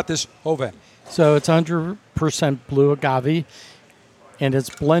tell me about this Joven. So it's 100% blue agave, and it's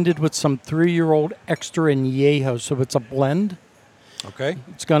blended with some 3-year-old extra añejo. So it's a blend. Okay.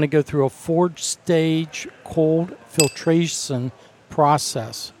 It's going to go through a 4-stage cold filtration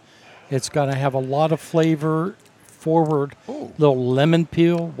process. It's going to have a lot of flavor forward, little lemon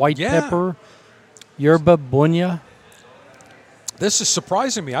peel, white pepper, yerba buena. This is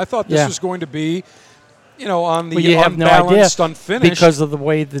surprising me. I thought this was going to be, on the you have unbalanced, no idea unfinished. Because of the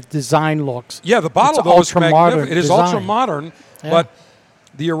way the design looks. Yeah, the bottle, though, is magnificent. It is design. ultra-modern, but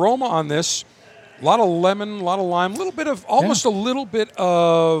the aroma on this, a lot of lemon, a lot of lime, almost a little bit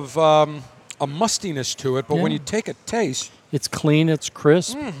of a mustiness to it, but when you take a taste. It's clean, it's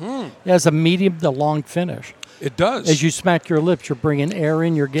crisp. It has a medium to long finish. It does. As you smack your lips, you're bringing air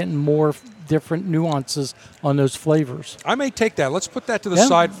in, you're getting more different nuances on those flavors. I may take that. Let's put that to the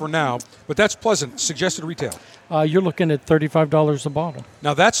side for now, but that's pleasant. Suggested retail. You're looking at $35 a bottle.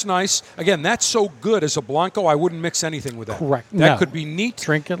 Now, that's nice. Again, that's so good as a Blanco, I wouldn't mix anything with that. Correct. That could be neat.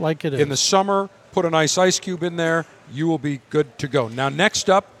 Drink it like it is. In the summer, put a nice ice cube in there. You will be good to go. Now, next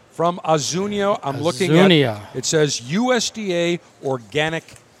up, from Azuñia, I'm looking at, it says USDA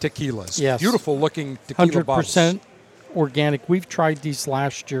Organic Tequilas. Yes. Beautiful looking tequila 100% bottles. organic. We've tried these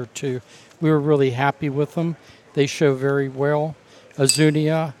last year, too. We were really happy with them. They show very well.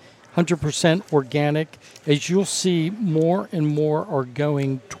 Azuñia, 100% organic. As you'll see, more and more are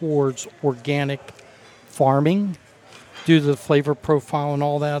going towards organic farming due to the flavor profile and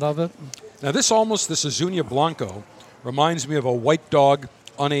all that of it. Now, this Azuñia Blanco reminds me of a White Dog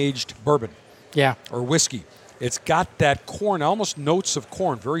unaged bourbon. Yeah. Or whiskey. It's got that corn, almost notes of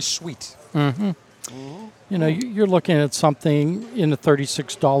corn, very sweet. Mm-hmm. You're looking at something in the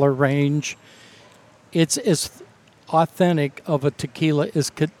 $36 range. It's as authentic of a tequila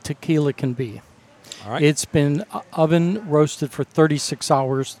as tequila can be. All right. It's been oven roasted for 36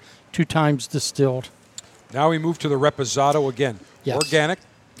 hours, 2 times distilled. Now we move to the Reposado again. Yes. Organic.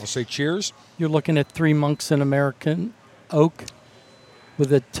 I'll say cheers. You're looking at 3 Monks in American oak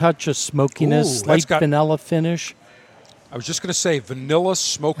with a touch of smokiness, light vanilla finish. I was just going to say vanilla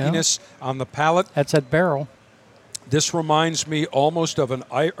smokiness on the palate. That's that barrel. This reminds me almost of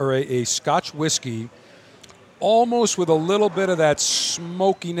a Scotch whiskey, almost with a little bit of that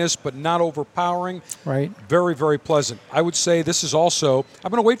smokiness, but not overpowering. Right. Very, very pleasant. I would say this is also, I'm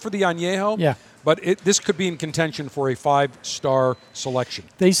going to wait for the añejo. Yeah. but this could be in contention for a 5-star selection.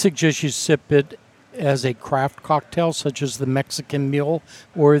 They suggest you sip it as a craft cocktail, such as the Mexican Mule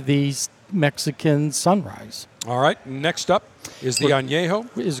or the Mexican Sunrise. All right, next up is the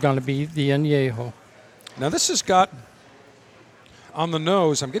Añejo. Is going to be the Añejo. Now this has got, on the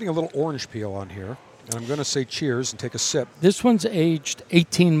nose, I'm getting a little orange peel on here, and I'm going to say cheers and take a sip. This one's aged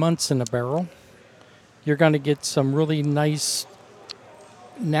 18 months in a barrel. You're going to get some really nice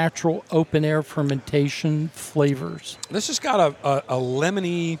natural open-air fermentation flavors. This has got a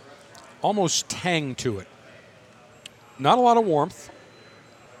lemony, almost tang to it. Not a lot of warmth,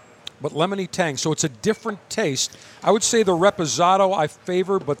 but lemony tang. So it's a different taste. I would say the Reposado I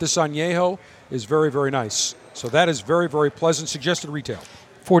favor, but this Añejo is very, very nice. So that is very, very pleasant. Suggested retail.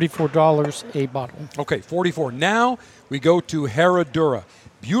 $44 a bottle. Okay, $44. Now we go to Herradura.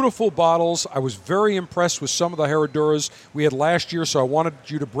 Beautiful bottles. I was very impressed with some of the Herraduras we had last year, so I wanted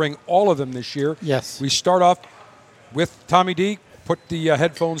you to bring all of them this year. Yes. We start off with Tommy D. Put the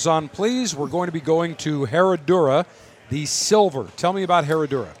headphones on, please. We're going to be going to Herradura, the silver. Tell me about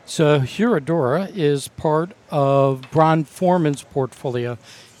Herradura. So Herradura is part of Brown-Forman's portfolio.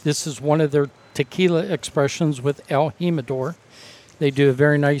 This is one of their tequila expressions with El Jimador. They do a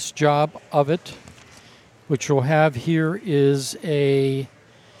very nice job of it. What you'll have here is a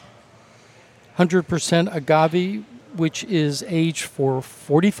 100% agave, which is aged for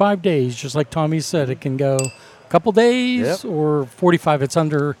 45 days. Just like Tommy said, it can go a couple days or 45. It's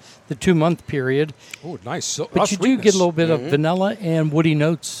under the 2-month period. Oh, nice. But you do get a little bit of vanilla and woody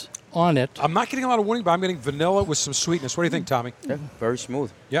notes on it. I'm not getting a lot of woody, but I'm getting vanilla with some sweetness. What do you think, Tommy? Yeah, very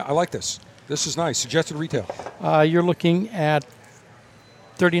smooth. Yeah, I like this. This is nice. Suggested retail. You're looking at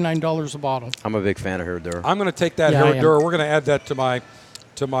 $39 a bottle. I'm a big fan of Herradura. I'm going to take that Herradura. We're going to add that to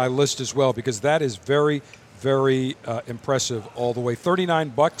my list as well because that is very, very impressive all the way.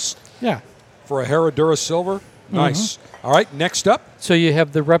 $39. Yeah. For a Herradura silver. Nice. All right, next up. So you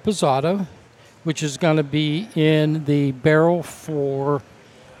have the Reposado, which is going to be in the barrel for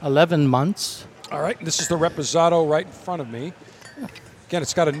 11 months. All right, this is the Reposado right in front of me. Again,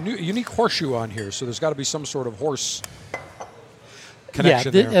 it's got a unique horseshoe on here, so there's got to be some sort of horse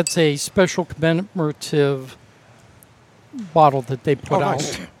connection there. That's a special commemorative bottle that they put out.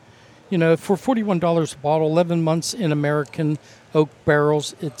 Nice. You know, for $41 a bottle, 11 months in American oak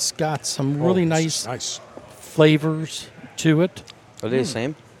barrels, it's got some really nice flavors to it. Are they the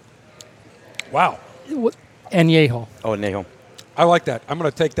same? Wow. Añejo. Oh, Añejo. I like that. I'm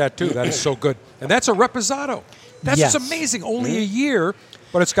going to take that too. That is so good. And that's a Reposado. That's Yes. just amazing. Only a year,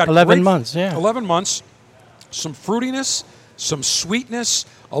 but it's got 11 months, yeah. 11 months, some fruitiness, some sweetness,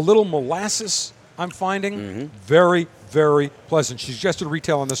 a little molasses, I'm finding. Very, very pleasant. Suggested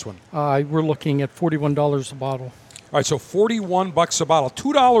retail on this one. We're looking at $41 a bottle. All right, so $41 a bottle.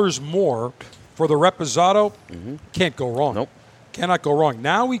 $2 more for the Reposado. Can't go wrong. Nope. Cannot go wrong.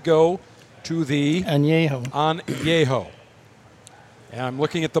 Now we go to the Añejo. And I'm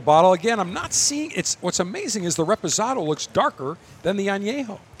looking at the bottle again. I'm not seeing it's. What's amazing is the Reposado looks darker than the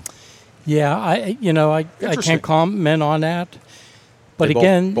Añejo. Yeah, I can't comment on that. But They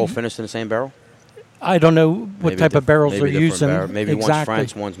again, both finished in the same barrel. I don't know what type of barrels they're using. Maybe one's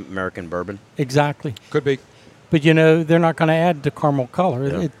French, one's American bourbon. Exactly. Could be. But, they're not going to add the caramel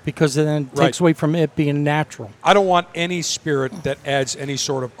color because it then takes away from it being natural. I don't want any spirit that adds any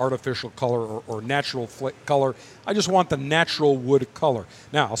sort of artificial color or natural color. I just want the natural wood color.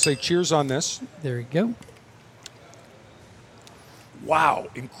 Now, I'll say cheers on this. There you go. Wow,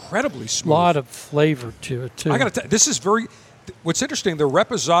 incredibly smooth. A lot of flavor to it, too. I got to this is very. What's interesting, the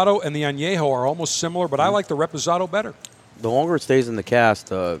Reposado and the Añejo are almost similar, but I like the Reposado better. The longer it stays in the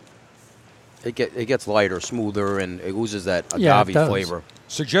cask, it gets lighter, smoother, and it oozes that agave flavor.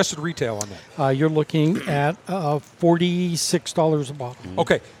 Suggested retail on that. You're looking at $46 a bottle.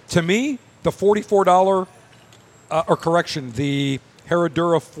 Okay, to me, the $44, the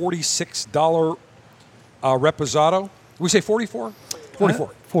Herradura $46 Reposado. We say 44? 44.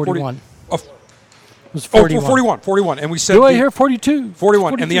 41. It was 41. 41. And we said. Do I hear 42?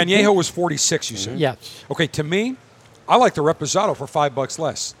 41. And the Añejo was 46, you said? Yes. Okay, to me, I like the Reposado for $5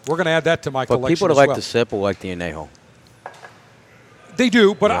 less. We're going to add that to my collection. But people that like the sip will like the Añejo. They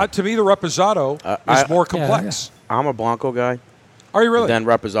do, but to me, the Reposado is more complex. I'm a Blanco guy. Are you really? Then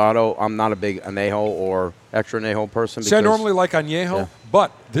Reposado. I'm not a big Añejo or extra Añejo person. See, I normally like Añejo,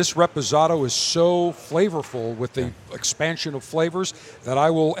 but this Reposado is so flavorful with the expansion of flavors that I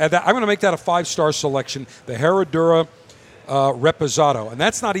will add that. I'm going to make that a 5-star selection. The Herradura Reposado. And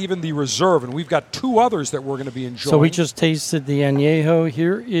that's not even the reserve, and we've got two others that we're going to be enjoying. So we just tasted the Añejo.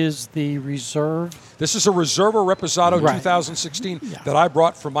 Here is the reserve. This is a Reserva Reposado 2016 that I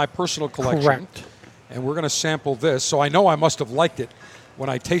brought from my personal collection. Correct. And we're going to sample this. So I know I must have liked it when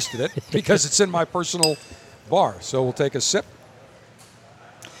I tasted it because it's in my personal bar. So we'll take a sip.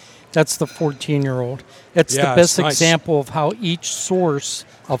 That's the 14-year-old. It's the best example of how each source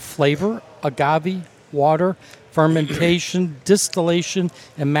of flavor, agave, water, fermentation, distillation,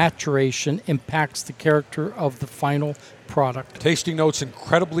 and maturation impacts the character of the final product. Tasting notes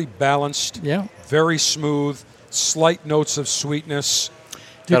incredibly balanced. Yeah. Very smooth. Slight notes of sweetness.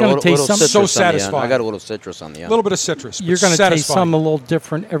 You're going to taste something so satisfying. I got a little citrus on the end. A little bit of citrus. You're going to taste something a little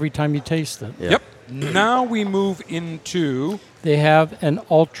different every time you taste it. Yep. Now we move into... They have an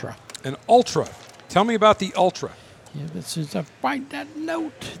Ultra. An Ultra. Tell me about the Ultra. Yeah, this is find that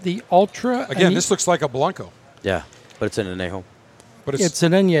note. The Ultra. Again, this looks like a Blanco. Yeah, but it's an Añejo. But it's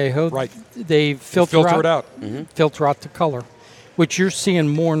an Añejo. Right. They filter it out. Mm-hmm. Filter out the color, which you're seeing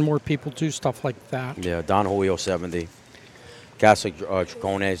more and more people do stuff like that. Yeah, Don Julio 70. Casa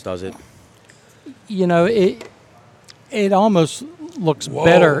Dracones does it. You know, it almost looks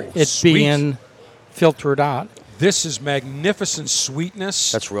better being filtered out. This is magnificent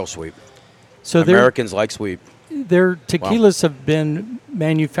sweetness. That's real sweet. So Americans like sweet. Their tequilas have been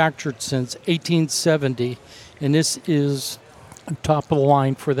manufactured since 1870, and this is top of the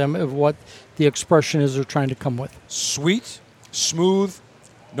line for them of what the expression is they're trying to come with. Sweet, smooth,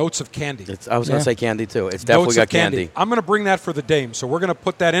 notes of candy. I was going to say candy, too. It's definitely got candy. I'm going to bring that for the Dames, so we're going to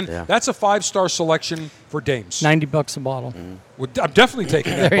put that in. Yeah. That's a 5-star selection for Dames. $90 a bottle. I'm definitely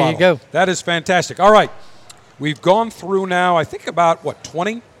taking that bottle. There you go. That is fantastic. All right. We've gone through now, I think about,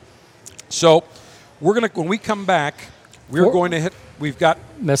 20? So we're going to, when we come back, going to hit, we've got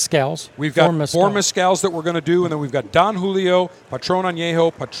mezcals. We've got four mezcals that we're going to do, and then we've got Don Julio, Patron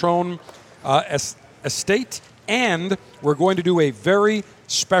Añejo, Patron Estate, and we're going to do a very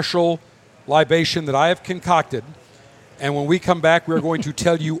special libation that I have concocted. And when we come back, we're going to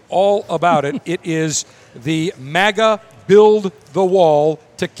tell you all about it. It is the MAGA Build the Wall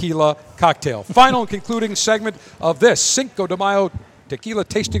Tequila Cocktail. Final and concluding segment of this Cinco de Mayo Tequila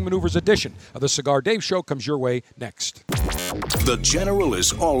Tasting Maneuvers edition of the Cigar Dave Show comes your way next. The General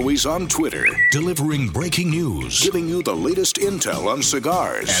is always on Twitter, delivering breaking news, giving you the latest intel on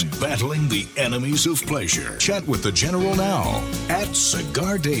cigars, and battling the enemies of pleasure. Chat with the General now at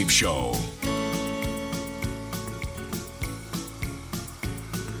Cigar Dave Show.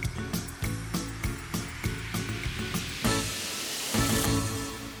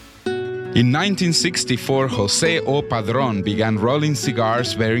 In 1964, Jose O. Padron began rolling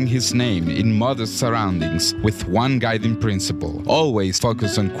cigars bearing his name in modest surroundings with one guiding principle: always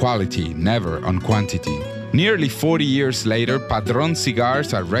focus on quality, never on quantity. Nearly 40 years later, Padron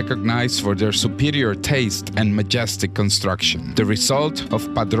cigars are recognized for their superior taste and majestic construction, the result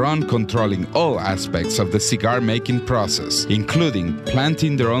of Padron controlling all aspects of the cigar-making process, including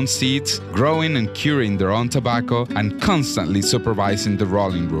planting their own seeds, growing and curing their own tobacco, and constantly supervising the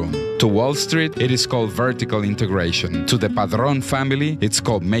rolling room. To Wall Street, it is called vertical integration. To the Padron family, it's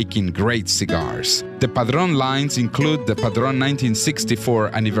called making great cigars. The Padron lines include the Padron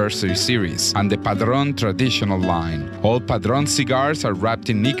 1964 Anniversary Series and the Padron Traditional line. All Padron cigars are wrapped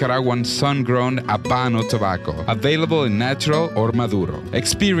in Nicaraguan sun-grown Habano tobacco, available in natural or Maduro.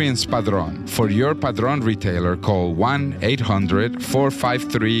 Experience Padron. For your Padron retailer, call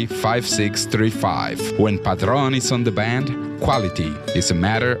 1-800-453-5635. When Padron is on the band, quality is a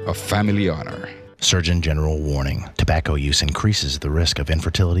matter of family honor. Surgeon General warning: tobacco use increases the risk of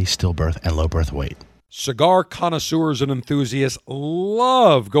infertility, stillbirth, and low birth weight. Cigar connoisseurs and enthusiasts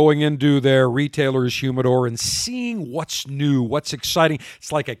love going into their retailer's humidor and seeing what's new, what's exciting.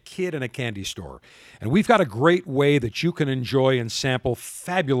 It's like a kid in a candy store. And we've got a great way that you can enjoy and sample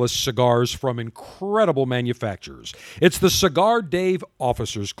fabulous cigars from incredible manufacturers. It's the Cigar Dave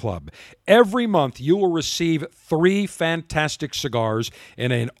Officers Club. Every month you will receive 3 fantastic cigars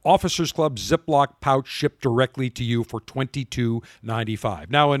in an Officers Club Ziploc pouch shipped directly to you for $22.95.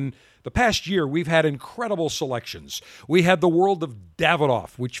 Now, in the past year, we've had incredible selections. We had the World of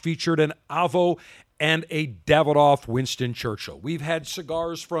Davidoff, which featured an Avo and a Davidoff Winston Churchill. We've had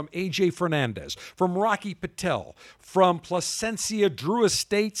cigars from A.J. Fernandez, from Rocky Patel, from Plasencia, Drew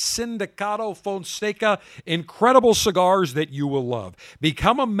Estate, Sindicato, Fonseca. Incredible cigars that you will love.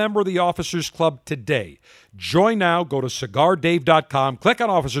 Become a member of the Officers Club today. Join now. Go to CigarDave.com. Click on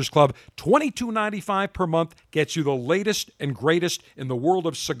Officers Club. $22.95 per month gets you the latest and greatest in the world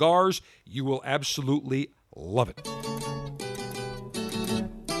of cigars. You will absolutely love it.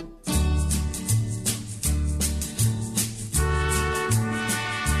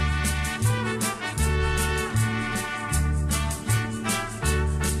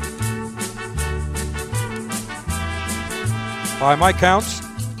 By my count,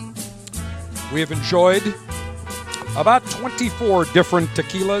 we have enjoyed about 24 different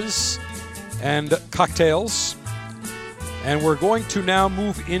tequilas and cocktails. And we're going to now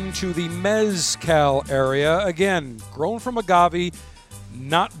move into the mezcal area. Again, grown from agave,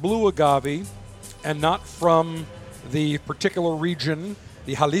 not blue agave, and not from the particular region,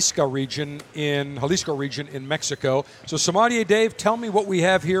 the Jalisco region in Mexico. So, Sommelier Dave, tell me what we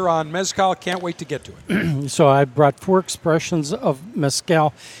have here on mezcal. Can't wait to get to it. So I brought 4 expressions of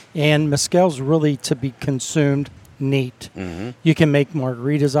mezcal, and mezcal's really to be consumed neat. You can make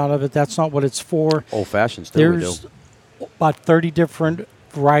margaritas out of it. That's not what it's for. Old fashions, still we do. There's about 30 different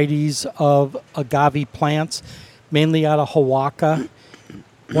varieties of agave plants, mainly out of Oaxaca.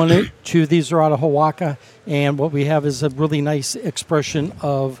 1 or 2 of these are out of Oaxaca, and what we have is a really nice expression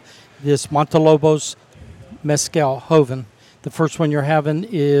of this Montelobos Mezcal Joven. The first one you're having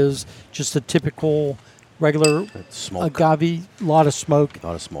is just a typical regular agave, lot of smoke,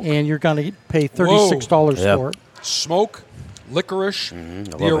 and you're going to pay $36 for it. Smoke, licorice.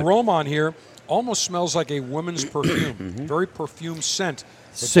 The aroma on here almost smells like a woman's perfume. Very perfume scent.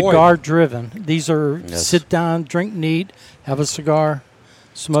 But cigar driven. These are sit down, drink neat, have a cigar,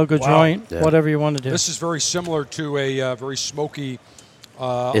 smoke a joint, whatever you want to do. This is very similar to a very smoky,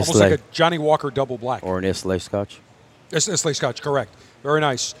 almost like a Johnny Walker Double Black. Or an Islay Scotch. Islay Scotch, correct. Very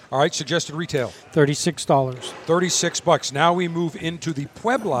nice. All right, suggested retail. $36. $36. Now we move into the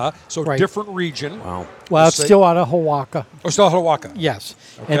Puebla, so different region. Wow. Well, it's still out of Oaxaca. Oh, still out of Oaxaca. Yes.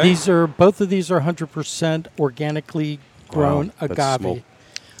 Okay. And both of these are 100% organically grown agave.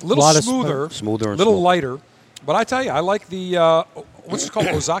 A little smoother, and little lighter. But I tell you, I like the, what's it called,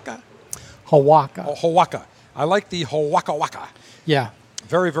 Osaka? Oaxaca. Oaxaca. I like the Oaxaca. Yeah.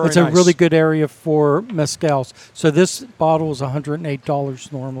 Very, very nice. nice. It's a really good area for mezcals. So this bottle is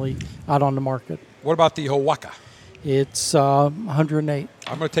 $108 normally out on the market. What about the Oaxaca? It's $108.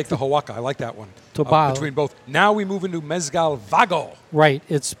 I'm going to take the Oaxaca. I like that one. Between both. Now we move into Mezcal Vago. Right.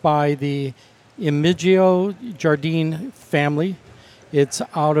 It's by the Emigdio Jardine family. It's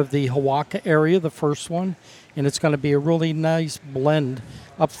out of the Oaxaca area, the first one. And it's going to be a really nice blend.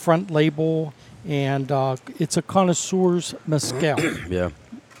 Up front label. And it's a connoisseur's mezcal. Yeah.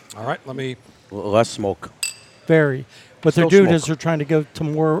 All right, let me... Less smoke. Very. What they're doing is they're trying to go to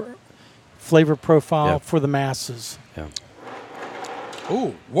more flavor profile for the masses. Yeah.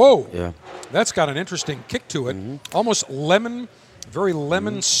 Ooh, whoa. Yeah. That's got an interesting kick to it. Almost lemon, very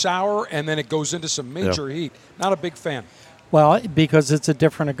lemon sour, and then it goes into some major heat. Not a big fan. Well, because it's a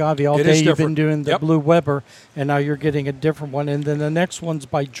different agave. All day you've been doing the Blue Weber, and now you're getting a different one. And then the next one's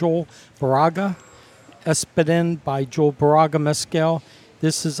by Joel Baraga, Espadin by Joel Baraga Mezcal.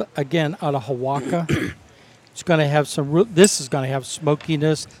 This is, again, out of Oaxaca. It's going to have this is going to have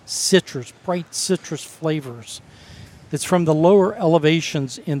smokiness, citrus, bright citrus flavors. It's from the lower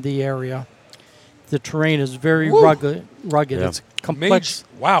elevations in the area. The terrain is very rugged. Yeah. It's complex.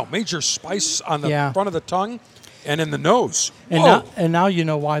 Major spice on the front of the tongue. And in the nose. And now you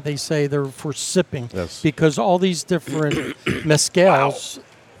know why they say they're for sipping. Yes. Because all these different mezcals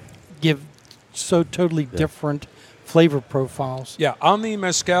give so totally different flavor profiles. Yeah, on the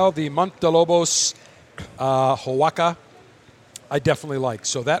mezcal, the Montelobos Oaxaca, I definitely like.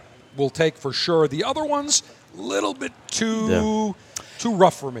 So that will take for sure. The other ones, a little bit too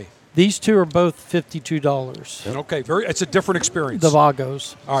rough for me. These two are both $52. Okay, it's a different experience. The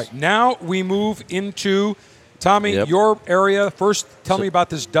Vagos. All right, now we move into... Tommy, your area. First, tell me about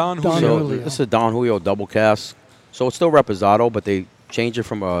this Don Julio. This is a Don Julio double cask. So it's still Reposado, but they changed it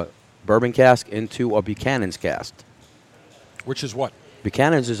from a bourbon cask into a Buchanan's cask. Which is what?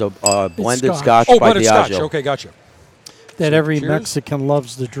 Buchanan's is a blended Scotch. Scotch by blended Diageo. Scotch. Okay, gotcha. That every Mexican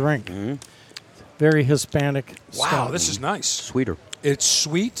loves to drink. Very Hispanic. Wow, Scotch. this is nice. Sweeter. It's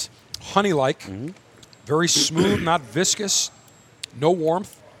sweet, honey-like, very smooth, not viscous, no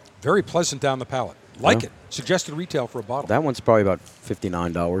warmth, very pleasant down the palate. Like it. Suggested retail for a bottle. That one's probably about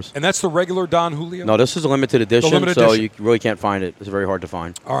 $59. And that's the regular Don Julio? No, this is a limited edition, so you really can't find it. It's very hard to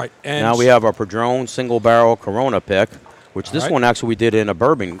find. All right. And now we have our Padron single barrel Corona pick, which this one actually we did in a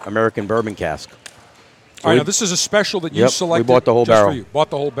American bourbon cask. So all right, now this is a special that you selected. We bought the whole just barrel. For you. Bought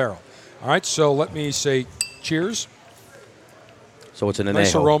the whole barrel. All right, so let me say cheers. So it's an Añejo.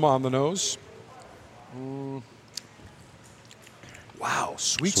 Nice aroma on the nose. Wow,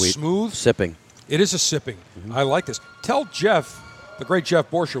 sweet, smooth. Sipping. It is a sipping. I like this. Tell Jeff, the great Jeff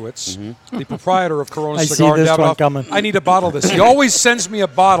Borshowitz, the proprietor of Corona Cigar see this in one Davidoff, coming. I need a bottle of this. He always sends me a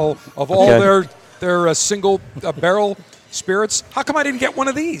bottle of all their single barrel spirits. How come I didn't get one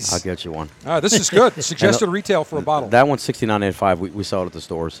of these? I'll get you one. This is good. Suggested retail for a bottle. That one's $69.85. We sell it at the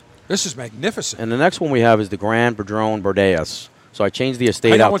stores. This is magnificent. And the next one we have is the Grand Padron Bordeaux. So I changed the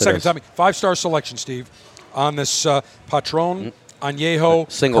estate Hang on out one to second, this. Tommy. 5-star selection, Steve, on this Patron Añejo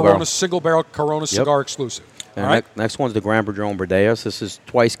Single Corona, barrel. single barrel Corona cigar exclusive. And All right. next one's the Grand Padron Bordeaux. This is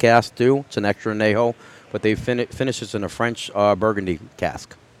twice cast too. It's an extra añejo, but they finishes in a French Burgundy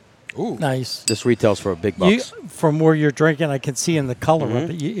cask. Ooh. Nice. This retails for big bucks. From where you're drinking, I can see in the color of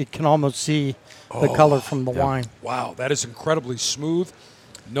it. You can almost see the color from the wine. Wow, that is incredibly smooth.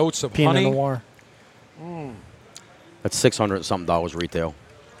 Notes of Pinot honey. Noir. That's $600 and something retail.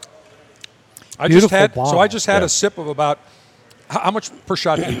 I Beautiful just had Yeah. a sip of about. How much per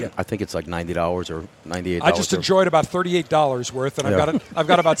shot do you get? I think it's like $90 or $98. I just enjoyed about $38 worth, and Yeah. I've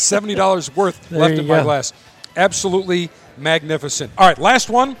got about $70 worth There left you in my go. glass. Absolutely magnificent. All right, last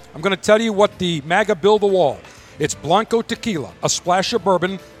one. I'm going to tell you what the MAGA build the wall. It's Blanco tequila, a splash of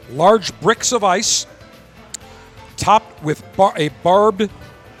bourbon, large bricks of ice, topped with a barbed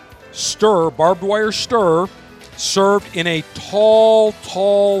wire stir, served in a tall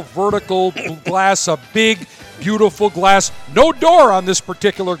vertical glass, a big, beautiful glass. No door on this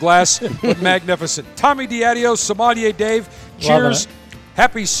particular glass, but magnificent. Tommy DiAdio, Sommelier Dave, cheers. Loving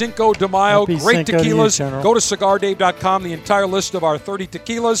Happy Cinco de Mayo. Happy Great Cinco to you, tequilas. General. Go to CigarDave.com. The entire list of our 30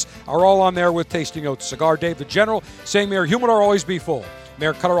 tequilas are all on there with tasting notes. Cigar Dave, the General, saying, Mayor Humidor always be full.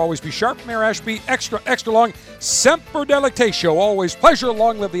 Mayor Cutter always be sharp. Mayor Ashby extra long. Semper Delectatio, always pleasure.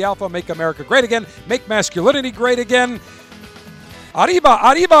 Long live the Alpha. Make America great again. Make masculinity great again. Arriba,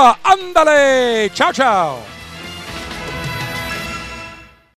 andale. Ciao, ciao.